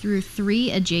travel through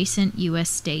 3 adjacent U.S.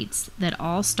 states that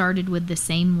all started with the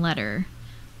same letter,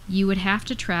 you would have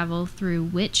to travel through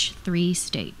which 3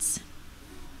 states?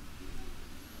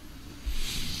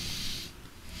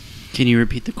 Can you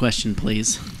repeat the question,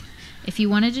 please? If you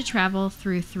wanted to travel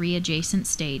through 3 adjacent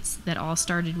states that all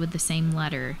started with the same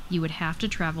letter, you would have to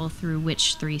travel through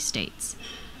which 3 states?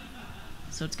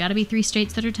 So it's got to be 3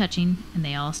 states that are touching, and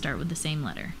they all start with the same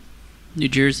letter. New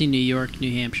Jersey, New York,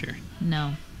 New Hampshire.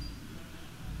 No.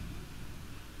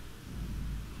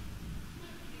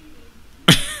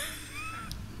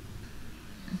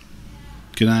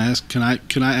 Can I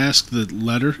ask the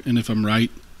letter? And if I'm right,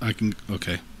 I can.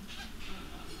 Okay.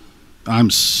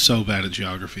 I'm so bad at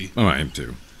geography. oh, I am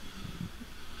too.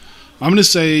 I'm gonna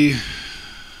say.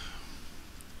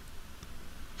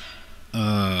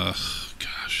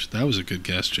 Gosh, that was a good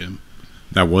guess, Jim.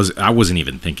 I wasn't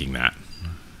even thinking that.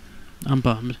 I'm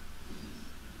bummed.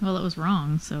 Well, it was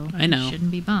wrong, so I know. you shouldn't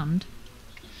be bummed.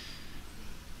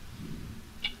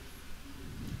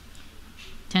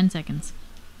 10 seconds.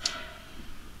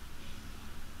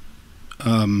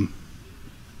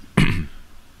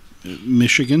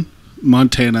 Michigan,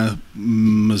 Montana,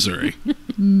 Missouri.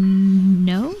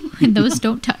 No, those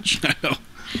don't touch. I know.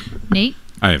 Nate?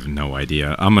 I have no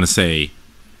idea. I'm gonna say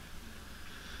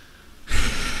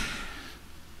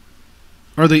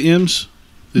Are they M's?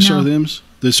 They start No. with M's?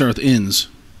 They start with N's.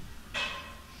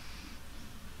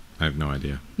 I have no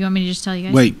idea. You want me to just tell you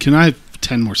guys? Wait, can I have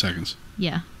 10 more seconds?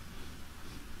 Yeah.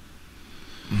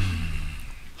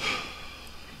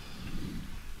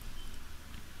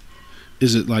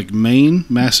 Is it like Maine,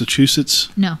 Massachusetts?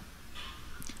 No.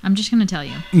 I'm just going to tell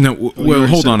you. No, you well,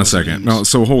 already hold said on a what it second. means. No,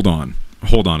 so hold on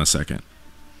a second.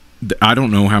 I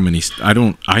don't know how many.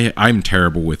 I'm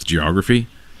terrible with geography.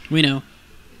 We know.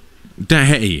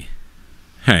 Hey.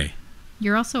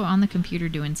 You're also on the computer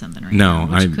doing something right No,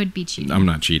 now, which could be cheating. I'm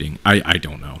not cheating. I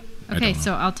don't know. I Okay, don't know.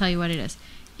 so I'll tell you what it is.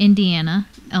 Indiana,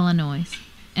 Illinois,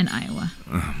 and Iowa.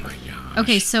 Oh my gosh.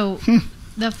 Okay, so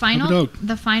the Okey-doke.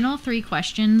 final 3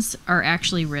 questions are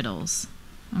actually riddles.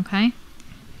 Okay?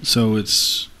 So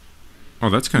it's Oh,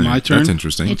 that's kind My of turn? that's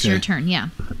interesting. It's your Okay. turn, yeah.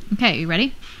 Okay, you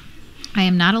ready? I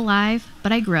am not alive,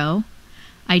 but I grow.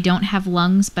 I don't have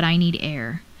lungs, but I need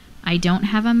air. I don't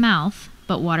have a mouth,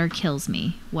 but water kills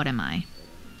me. What am I?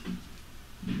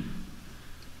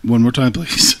 one more time,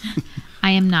 please. I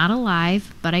am not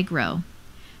alive, but I grow.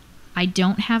 I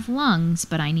don't have lungs,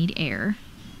 but I need air.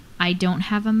 I don't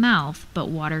have a mouth, but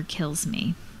water kills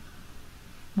me.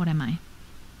 What am I?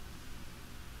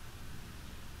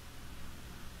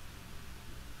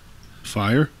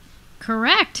 Fire.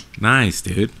 Correct. Nice,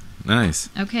 dude. Nice.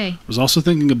 Okay, Was also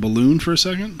thinking a balloon for a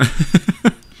second.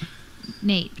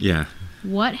 Nate. Yeah.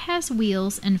 What has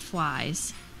wheels and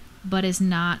flies, but is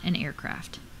not an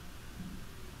aircraft?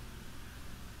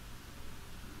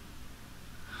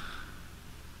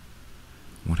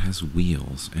 What has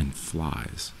wheels and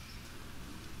flies?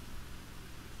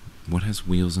 What has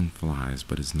wheels and flies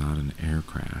but is not an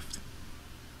aircraft?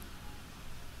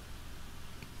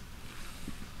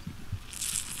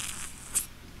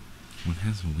 What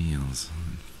has wheels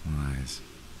and flies?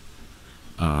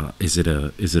 Is it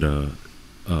a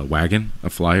wagon? A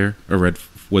flyer? A red?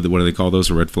 What do they call those?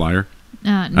 A red flyer?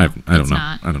 No, I don't it's know.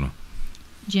 not. I don't know.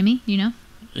 Jimmy, you know?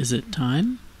 Is it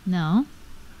time? No.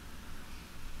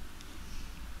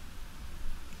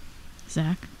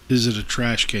 Zach, Is it a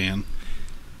trash can?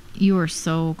 you are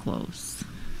so close.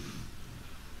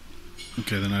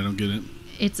 Okay, then I don't get it.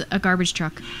 It's a garbage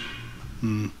truck.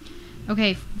 Hmm.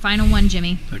 Okay, final one,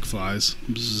 Jimmy. Like flies.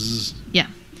 Bzzz. Yeah.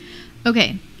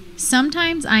 Okay.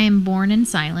 Sometimes I am born in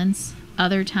silence.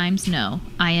 Other times, no.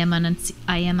 I am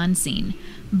unseen.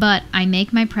 But I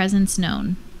make my presence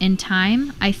known. In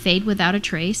time, I fade without a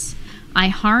trace. I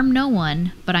harm no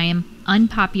one, but I am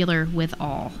unpopular with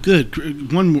all.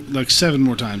 Good. One, like 7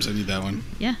 more times. I need that one.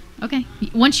 Yeah. Okay.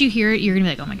 Once you hear it, you're going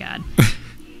to be like, oh my God.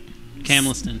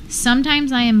 Camliston.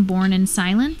 Sometimes I am born in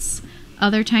silence.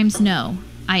 Other times, no.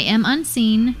 I am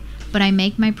unseen, but I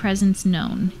make my presence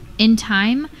known. In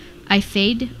time, I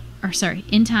fade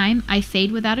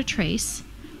without a trace.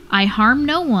 I harm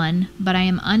no one, but I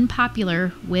am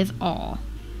unpopular with all.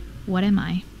 What am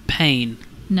I? Pain.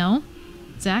 No?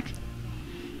 Zach?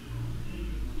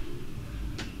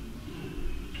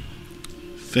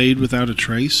 Fade without a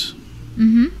trace.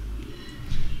 Mm-hmm.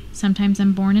 Sometimes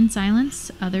I'm born in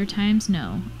silence. Other times,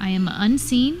 no. I am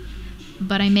unseen,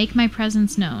 but I make my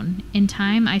presence known. In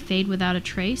time, I fade without a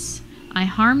trace. I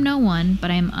harm no one,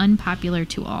 but I am unpopular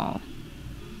to all.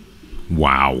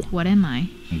 Wow. What am I?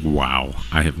 Wow.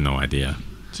 I have no idea.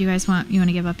 Do you guys want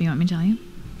to give up? You want me to tell you?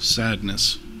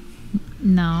 Sadness.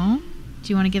 No. Do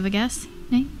you want to give a guess,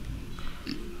 Nate?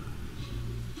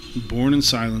 Born in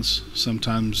silence.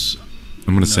 Sometimes.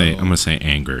 I'm gonna say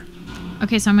anger.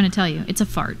 Okay, so I'm going to tell you. It's a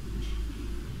fart.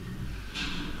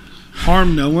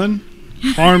 Harm no one.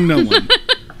 Harm no one.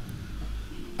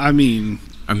 I mean,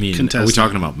 are we contestant.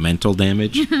 Talking about mental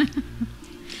damage?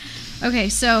 Okay,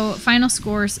 so final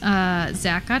scores.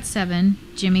 Zach got 7,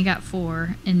 Jimmy got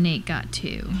 4, and Nate got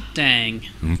 2. Dang.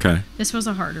 Okay. This was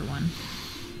a harder one.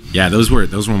 Yeah, those were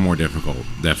more difficult.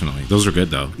 Definitely. Those were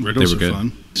good though. Riddles they were are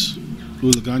good. fun.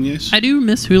 Hooligans. I do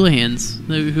miss Houlihan's.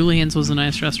 The Houlihan's was a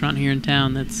nice restaurant here in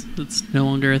town. That's no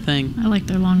longer a thing. I like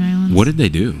their Long Island. What did they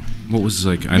do? What was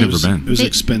I've never been. It was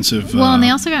expensive. Well, and they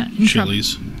also got in trouble.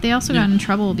 Chili's. They also got in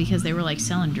trouble because they were like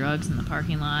selling drugs in the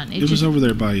parking lot. It was over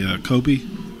there by Kobe.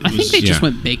 I think they just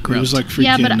went bankrupt. It was like freaking.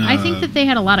 Yeah, but I think that they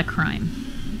had a lot of crime.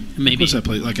 Maybe. What's that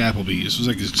place? Like Applebee's. It was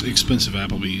like expensive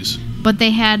Applebee's. But they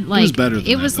had like it was better than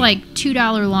it that, was though. like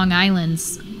 $2 Long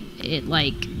Island's. It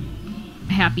like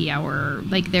happy hour.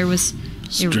 Like there was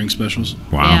Drink specials.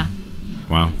 Wow. Yeah.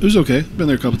 Wow. It was okay. Been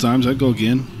there a couple times. I'd go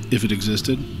again if it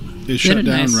existed. It shut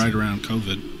down right around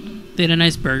COVID. They had a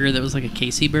nice burger that was like a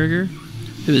Casey burger.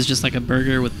 It was just like a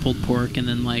burger with pulled pork and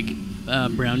then like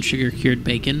brown sugar cured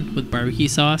bacon with barbecue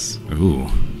sauce. Ooh.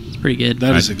 It's pretty good.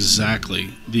 That is exactly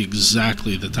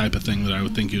the type of thing that I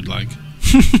would think you'd like.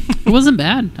 It wasn't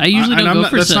bad. I usually don't go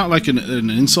for that's not like an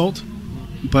insult,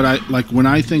 but I like when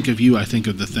I think of you, I think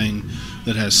of the thing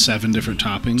that has 7 different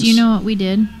toppings. Do you know what we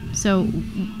did? So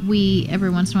we every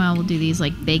once in a while we'll do these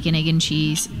like bacon, egg, and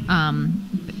cheese,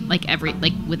 like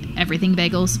with everything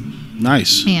bagels.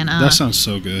 Nice. And that sounds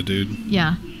so good, dude.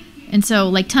 Yeah, and so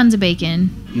like tons of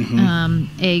bacon,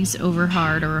 Mm-hmm. eggs over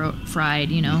hard or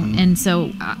fried, And so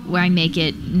when I make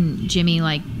it, and Jimmy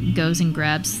like goes and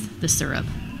grabs the syrup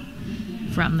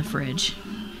from the fridge,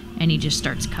 and he just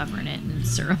starts covering it in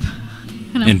syrup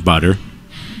And butter.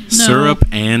 No. Syrup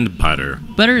and butter.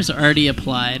 Butter's already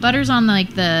applied. Butter's on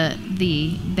like the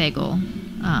bagel,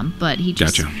 but he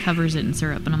just Gotcha. covers it in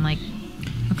syrup, and I'm like,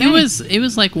 okay. It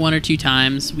was like 1 or 2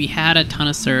 times. We had a ton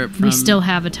of syrup from. We still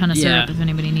have a ton of syrup Yeah. if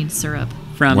anybody needs syrup.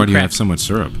 From Why do you have so much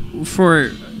syrup? For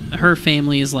her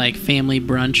family's like family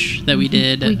brunch that we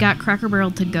did. We got Cracker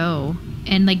Barrel to go,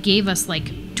 and they gave us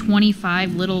like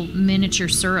 25 little miniature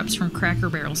syrups from Cracker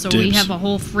Barrel, so we Dibs. have a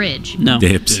whole fridge. No.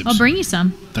 Dips. Dibs. I'll bring you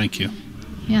some. Thank you.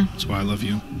 Yeah. That's why I love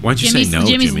you. Why'd you say no,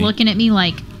 Jimmy's Jimmy? looking at me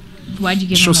like, why'd you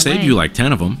give She'll them away? save you like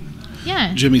 10 of them.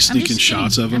 Yeah. Jimmy's I'm just sneaking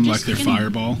shots kidding. of them I'm like just they're kidding.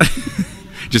 Fireball.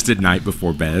 Just at night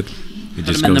before bed. It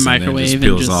just them in goes the in there, microwave just and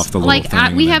peels just- off the little Like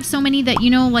thing. we and have so many that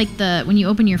like when you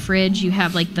open your fridge, you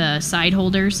have like the side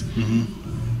holders.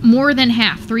 Mm-hmm. More than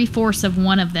half, 3/4 of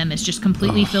one of them is just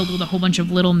completely filled with a whole bunch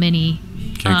of little mini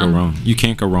Can't go wrong. You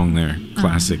can't go wrong there.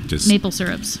 Classic. Just maple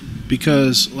syrups.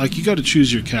 Because like you got to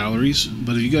choose your calories.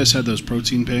 But have you guys had those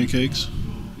protein pancakes?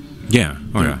 yeah.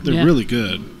 Oh yeah. They're Yeah. really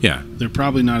good. Yeah. They're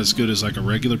probably not as good as like a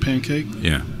regular pancake.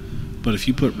 Yeah. But if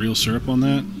you put real syrup on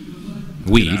that,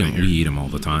 We Get eat outta them. here. We eat them all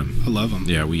the time. I love them.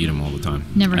 Yeah, we eat them all the time.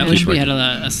 Never I had wish it. we had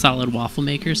a solid waffle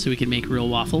maker so we could make real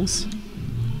waffles.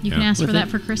 You can Yeah. ask for With that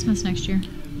it. for Christmas next year.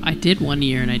 I did one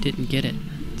year and I didn't get it.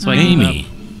 So I Oh. gave up. Aimee.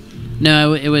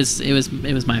 No, it was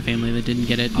my family that didn't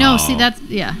get it. No, Oh. see that's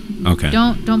Okay.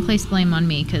 Don't place blame on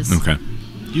me because Okay.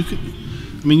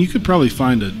 You could probably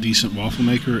find a decent waffle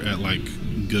maker at like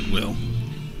Goodwill.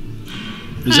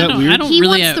 Is I that don't- weird? I don't- he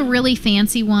really wants the really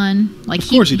fancy one. Like Of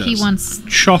course he does. He wants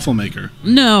Shuffle maker.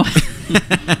 No.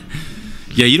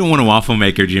 Yeah, you don't want a waffle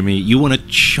maker, Jimmy. You want a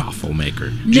chaffle maker.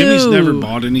 Jimmy's No. never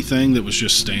bought anything that was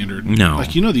just standard. No.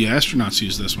 Like, you know the astronauts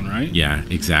use this one, right? Yeah,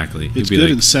 exactly. It's He'd be good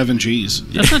like, in 7 Gs.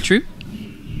 That's not true.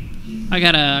 I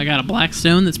got a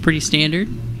Blackstone that's pretty standard.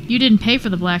 You didn't pay for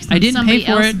the Blackstone. I didn't Somebody pay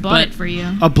for else it, bought but- it for you.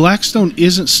 A Blackstone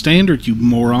isn't standard, you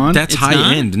moron. That's It's high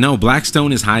not? end. No,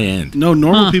 Blackstone is high end. No,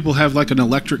 normal Huh. people have like an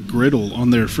electric griddle on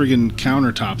their friggin'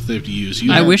 countertop that they have to use.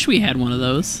 You I have- wish we had one of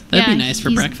those. That'd Yeah, be nice for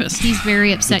he's- breakfast. He's very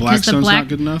the upset because the Blackstone's black. not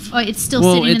good enough. Oh, it's still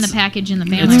Well, sitting in the it's- package in the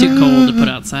family. It's too cold to put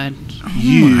outside. Oh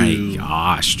You. my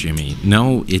gosh, Jimmy.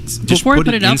 No, it's just Before I put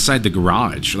put it it up- inside the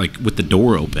garage, like with the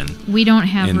door open. We don't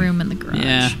have And- room in the garage.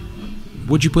 Yeah,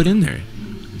 What'd you put in there?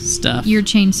 stuff. Your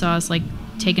chainsaw is like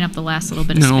taking up the last little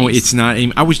bit of No, space. it's not.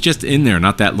 I was just in there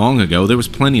not that long ago. There was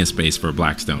plenty of space for a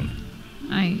Blackstone.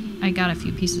 I got a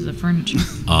few pieces of furniture.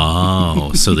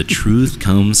 Oh, so the truth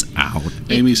comes out.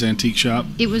 Amy's Antique Shop.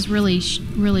 It was really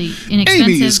inexpensive.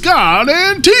 Amy's got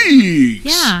antiques.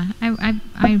 Yeah,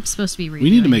 I'm supposed to be redoing We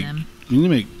need to make them.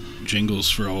 jingles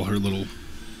for all her little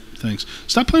things.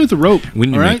 Stop playing with the rope. We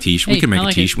need all to right? make t-shirt. We Hey, can make I a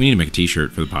like t-shirt. We need to make a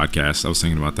t-shirt for the podcast. I was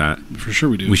thinking about that. For sure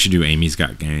we do. We should do Amy's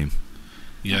Got Game.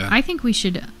 Yeah. I think we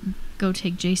should go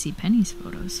take J.C. Penney's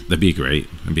photos. That'd be great.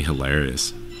 That'd be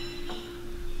hilarious.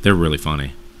 They're really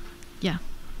funny.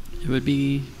 It would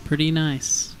be pretty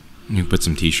nice. You can put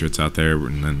some t-shirts out there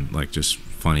and then like just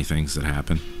funny things that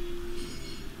happen.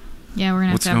 Yeah, we're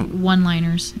gonna What's have to have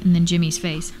one-liners and then Jimmy's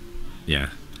face. Yeah.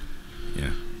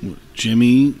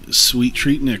 Jimmy Sweet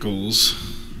Treat Nichols.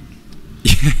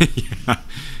 yeah.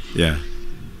 Yeah.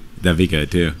 That'd be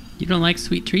good too. You don't like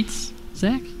sweet treats,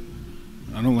 Zach?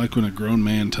 I don't like when a grown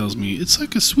man tells me it's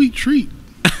like a sweet treat.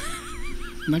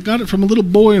 And I got it from a little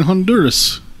boy in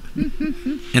Honduras.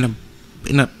 In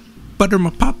a butter my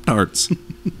Pop-Tarts.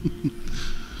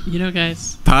 You know,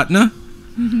 guys, Partner?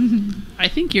 I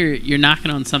think you're knocking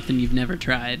on something you've never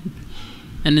tried,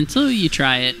 and until you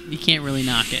try it, you can't really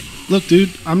knock it. Look,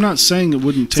 dude, I'm not saying it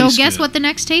wouldn't So taste guess good. what the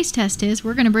next taste test is?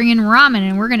 We're gonna bring in ramen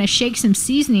and we're gonna shake some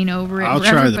seasoning over it. I'll for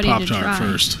try the everybody to Pop-Tart try.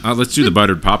 first. Let's do the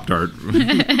buttered Pop-Tart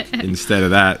instead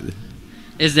of that.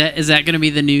 Is that going to be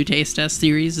the new taste test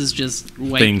series? Is just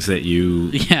white? Things that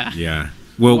you... Yeah. Yeah.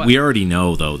 Well, What? we already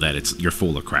know though that you're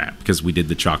full of crap because we did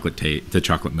the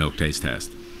chocolate milk taste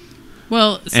test.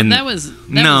 Well, so And that was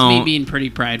no. me being pretty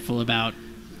prideful about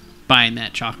buying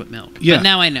that chocolate milk. Yeah. But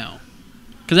now I know,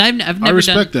 because I've never I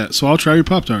respect that, so I'll try your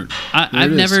Pop-Tart. There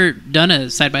I've it is. never done a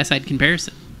side by side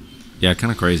comparison Yeah, kind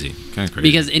of crazy.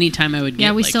 because anytime I would get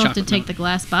Yeah, we like, still have to chocolate take milk, the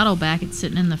glass bottle back. It's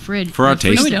sitting in the fridge. for our the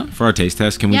freezer. taste we don't. for our taste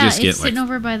test, can we Yeah, just it's get sitting like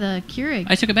over by the Keurig.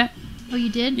 I took it back. Oh, you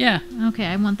did? Yeah, Okay,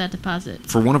 I want that deposit.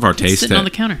 for one of our it's taste sitting on the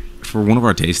tests? counter. For one of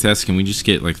our taste tests, can we just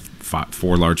get like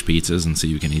 4 large pizzas and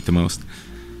see who can eat the most?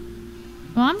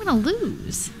 Well, I'm gonna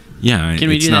lose. Yeah, Can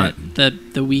we it's do not.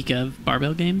 that the week of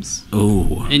barbell games?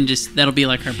 Oh, And just that'll be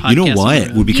like our podcast. you know what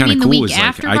photo. would be You kind of mean the cool week is like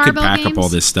after I could barbell pack up all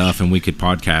games? this stuff and we could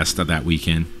podcast that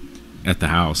weekend at the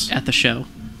house. at the show?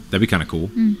 That'd be kind of cool.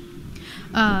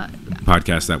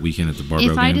 Podcast that weekend at the barbell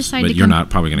If I games, decide but to you're come- not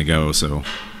probably going to go. So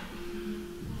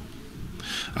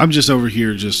I'm just over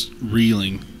here just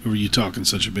reeling over you talking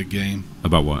such a big game.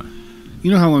 about what? You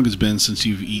know how long it's been since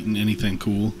you've eaten anything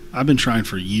cool? I've been trying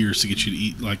for years to get you to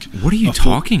eat like. What are you a full-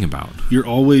 talking about? You're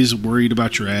always worried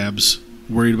about your abs,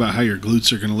 worried about how your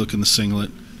glutes are going to look in the singlet.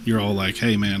 You're all like,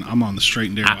 "Hey, man, I'm on the straight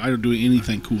and narrow. I don't do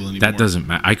anything cool anymore." That doesn't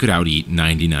matter. I could out eat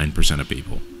 99% of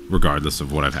people, regardless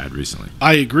of what I've had recently.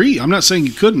 I agree. I'm not saying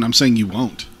you couldn't. I'm saying you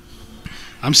won't.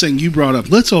 I'm saying you brought up,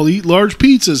 let's all eat large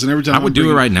pizzas, and every time I would do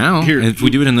it right now. Here, And if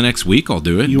we do it in the next week, I'll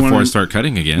do it You before wanna- I start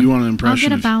cutting again. You want an I'll impression?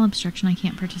 get a of- bowel obstruction. I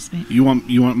can't participate. you want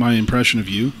my impression of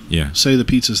you? Yeah. Say the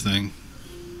pizzas thing.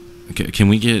 Okay, can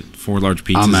we get 4 large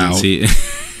pizzas I'm and out. see?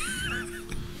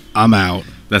 I'm out.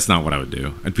 That's not what I would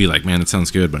do. I'd be like, man, it sounds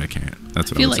good, but I can't.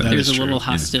 That's I what feel I would like say. there's is a true, little yeah.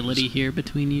 hostility here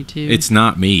between you two. It's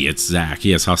not me. It's Zach.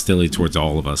 He has hostility towards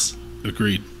all of us.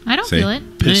 Agreed. I don't See? feel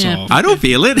it. Piss Yeah. off. I don't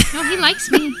feel it. No, he likes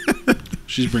me.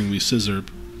 She's bringing me scissor.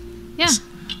 Yeah.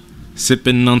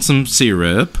 Sipping on some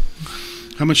syrup.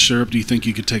 How much syrup do you think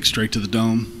you could take straight to the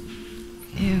dome?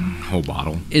 Ew. Whole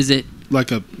bottle. Is it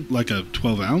Like a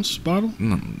 12-ounce bottle?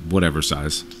 Whatever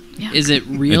size. is it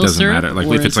real It doesn't syrup? matter. Like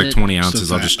or if it's is like it- 20 Just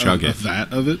ounces, a I'll vat just chug of, it. A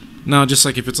vat of it? No, just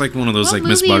like if it's like one of those What like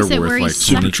Miss movie is it Butterworth, where he like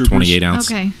snuck- 20, Troopers? 28 ounce,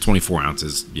 Okay. 24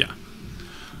 ounces. Yeah.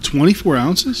 24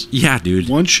 ounces? Yeah, dude.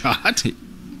 One shot?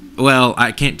 Well,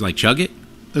 I can't like chug it.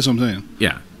 That's what I'm saying.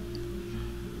 Yeah.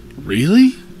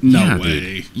 Really? No Yeah, way.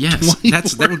 dude. Yes.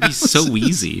 That would be so 24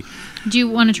 easy. Do you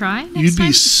want to try next You'd time?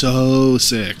 be so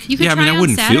sick. You could Yeah, I mean, try I on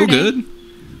wouldn't feel Saturday. good.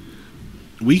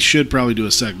 We should probably do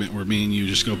a segment where me and you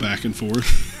just go back and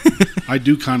forth. I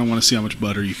do kind of want to see how much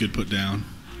butter you could put down.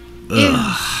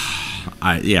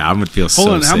 I would feel so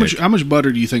Hold on, sick. how much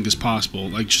butter do you think is possible?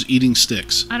 Like just eating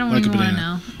sticks. I don't like even a want to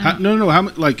banana. know.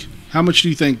 No. How much do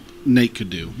you think Nate could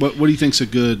do? What do you think's a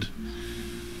good?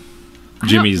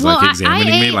 Jimmy's well, like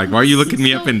examining me, ate- like, why are you looking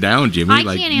me so up and down, Jimmy? I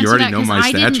Like, can't you answer already that know 'cause my I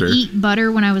stature. didn't eat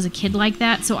butter when I was a kid like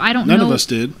that, so I don't know. None of us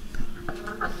did.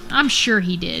 I'm sure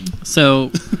he did.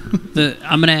 So,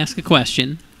 I'm gonna ask a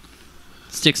question.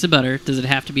 Sticks of butter. Does it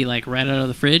have to be like right out of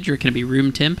the fridge, or can it be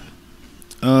room temp?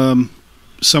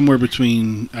 Somewhere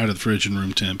between out of the fridge and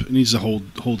room temp. It needs to hold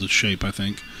its shape, I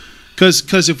think.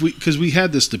 Because we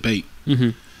had this debate,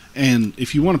 and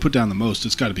if you want to put down the most,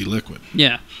 it's got to be liquid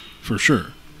Yeah. for sure.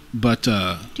 But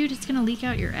Dude, it's gonna leak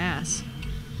out your ass.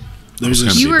 there's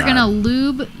It's this, You be are bad. gonna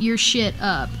lube your shit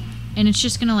up, and it's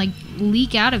just gonna like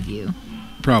leak out of you.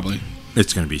 probably.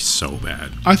 It's going to be so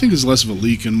bad. I think it's less of a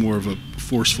leak and more of a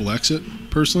forceful exit,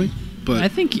 personally. But I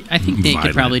think Nate Violent.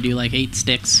 could probably do like 8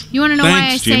 sticks. You want to know why I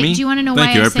Thanks, say? Jimmy. Do you want to know Thank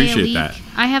why you, I I say a appreciate leak? that.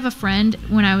 I have a friend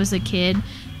when I was a kid,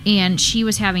 and she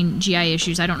was having GI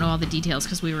issues. I don't know all the details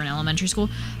because we were in elementary school,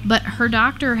 but her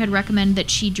doctor had recommended that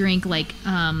she drink like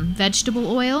vegetable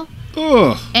oil.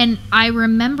 ugh, And I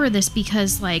remember this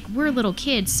because like we're little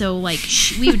kids, so like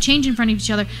we would change in front of each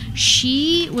other.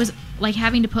 She was like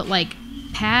having to put like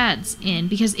pads in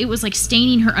because it was like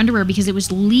staining her underwear because it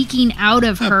was leaking out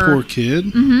of that her. poor kid.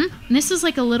 And this is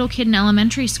like a little kid in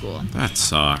elementary school. That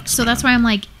sucks. So that's why I'm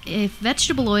like, if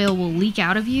vegetable oil will leak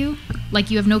out of you,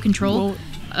 like you have no control,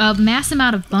 a mass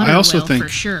amount of butter I also will think for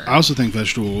sure. I also think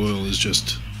vegetable oil is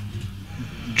just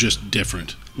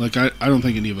different. Like I don't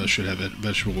think any of us should have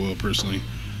vegetable oil personally.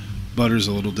 Butter's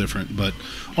a little different, but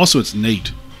also it's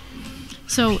Nate.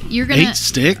 So you're gonna 8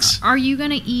 sticks? Are you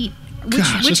gonna eat?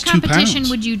 Gosh, Which that's 2 competition pounds.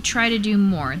 would you try to do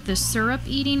more, the syrup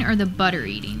eating or the butter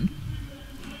eating?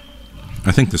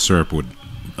 I think the syrup would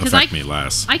 'Cause affect I- me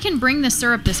less. I can bring the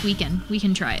syrup this weekend. We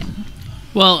can try it.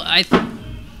 Well,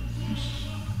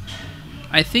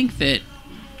 I think that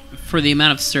for the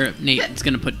amount of syrup Nate's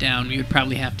going to put down, we would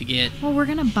probably have to get. Well, we're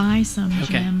gonna buy some,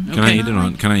 Okay. Jim. Can I eat it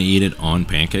on? Can I eat it on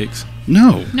pancakes?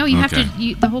 No. No, you have Okay.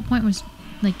 to. The whole point was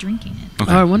like drinking it.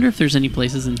 Okay. Oh, I wonder if there's any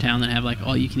places in town that have like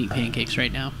all you can eat pancakes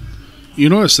right now. You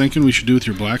know what I was thinking we should do with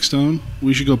your Blackstone?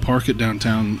 We should go park it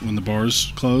downtown when the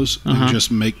bars close and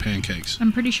just make pancakes.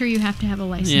 I'm pretty sure you have to have a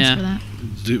license Yeah. for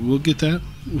that. We'll get that.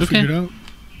 We'll Okay. figure it out.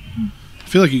 I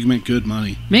feel like you can make good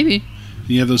money. Maybe.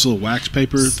 You have those little wax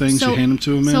paper things, you hand them to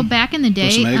them in. So back in the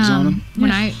day, some eggs on 'em?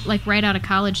 when I like right out of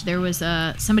college, there was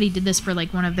somebody did this for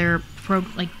like one of their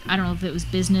I don't know if it was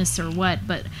business or what,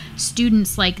 but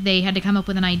students like they had to come up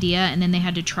with an idea and then they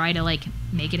had to try to like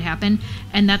make it happen,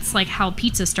 and that's like how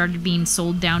pizza started being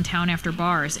sold downtown after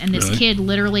bars. And this Really? kid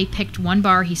literally picked one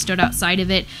bar. He stood outside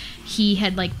of it. He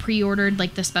had like pre-ordered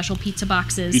like the special pizza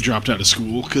boxes. He dropped out of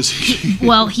school because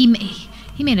Well, he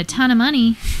made a ton of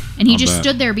money, and he I'll just bet.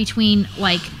 stood there between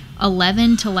like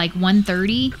 11 to like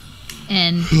 1:30,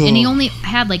 and he only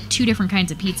had like 2 different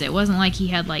kinds of pizza. It wasn't like he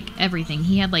had like everything.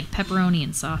 He had like pepperoni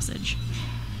and sausage.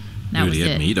 That Dude, was he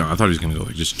had it. meat on. I thought he was going to go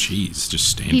like just cheese, just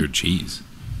standard cheese.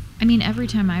 I mean, every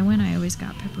time I went, I always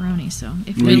got pepperoni. So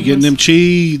if where it you getting was- them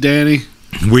cheese, Danny?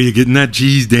 Where you getting that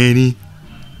cheese, Danny?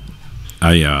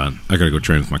 I gotta go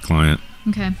train with my client.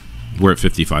 Okay, We're at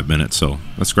 55 minutes, so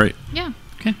that's great. yeah,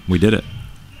 We did it.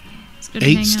 it's good to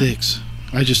hang 8 out. sticks.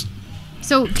 I just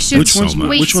So should, Which one's more-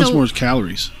 wait, which so one's more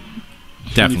calories?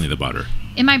 Definitely the butter.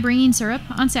 am I bringing syrup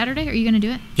on Saturday? Are you going to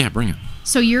do it? Yeah, bring it.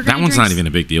 So you're gonna That one's drink not even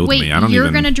a big deal Wait, to me. I don't you're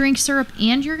even. gonna drink syrup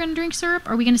and you're gonna drink syrup?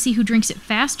 Are we gonna see who drinks it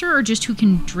faster or just who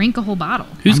can drink a whole bottle?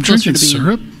 Who's I'm closer drinking to being?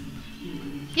 syrup.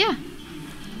 Yeah.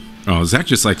 Oh, Zach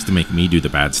just likes to make me do the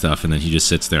bad stuff, and then he just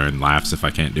sits there and laughs if I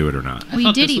can't do it or not. I We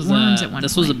thought did this eat was worms at one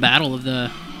This was a point. battle of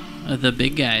the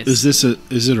big guys. Is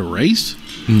it a race?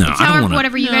 No, It's I don't however, want to.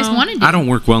 whatever you guys No. want to do. I don't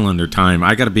work well under time.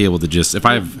 I got to be able to just if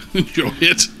I have, Enjoy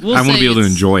it. We'll I want to say be able to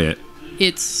it's- enjoy it.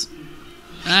 It's.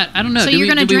 I don't know. So Do you're we-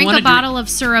 going to do we drink wanna a bottle of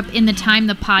syrup in the time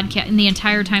the podcast, in the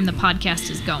entire time the podcast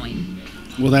is going.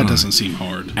 Well, that doesn't seem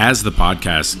hard. As the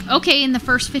podcast, Okay, in the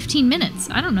first 15 minutes.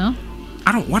 I don't know.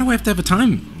 I don't. Why do I have to have a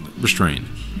time restraint?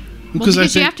 Well, Because because I you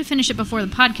think have to finish it before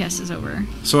the podcast is over.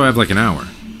 So I have like an hour.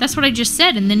 That's what I just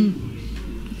said, and then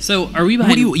So are we What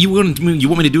behind? do you want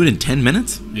me to do it in 10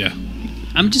 minutes? yeah.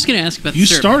 I'm just gonna ask about You the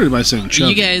syrup. started by saying Are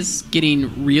chubby. you guys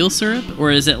getting real syrup, or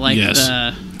is it like Yes.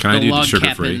 Can I do the log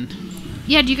sugar-free? cabin?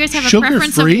 yeah, do you guys have a Sugar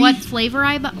preference free? of what flavor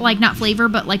I buy? Like not flavor,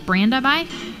 but like brand I buy?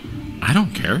 I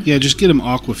don't care. Yeah, just get him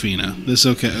Aquafina. This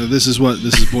is what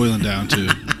this is boiling down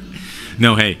to.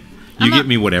 No, hey, you I'm a- get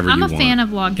me whatever I'm you a want. fan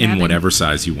of log in cabin. whatever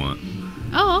size you want.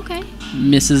 Oh, okay.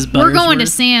 Mrs. Buttersworth? We're going to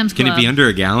Sam's Can Club. it be under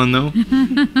a gallon though?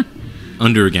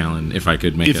 Under a gallon, if I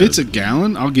could make. If it's a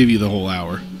gallon, I'll give you the whole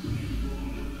hour.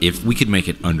 if we could make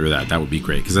it under that, that would be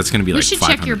great, because that's going to be We like should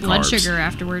 500 check your blood carbs. sugar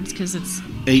afterwards because it's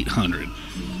 800.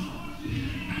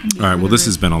 All right, well, this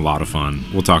has been a lot of fun.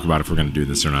 We'll talk about if we're going to do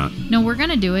this or not. no. We're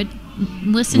gonna do it.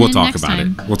 Listen. We'll in talk next about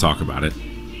time. it. We'll talk about it.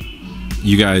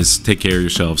 You guys take care of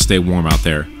yourselves. Stay warm out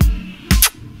there.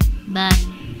 Bye.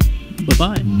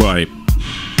 Bye-bye. Bye.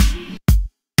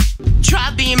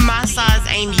 Try being my size,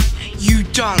 Aimee. You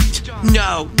don't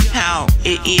know how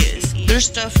it is. There's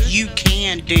stuff you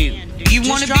can do. You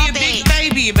want to be drop a big it.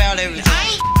 baby about everything.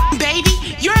 I ain't baby.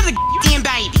 You're the damn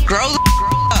baby. Grow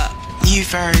the up. You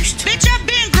first. Bitch, I've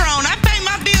been grown. I pay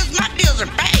my bills. My bills are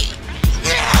paid.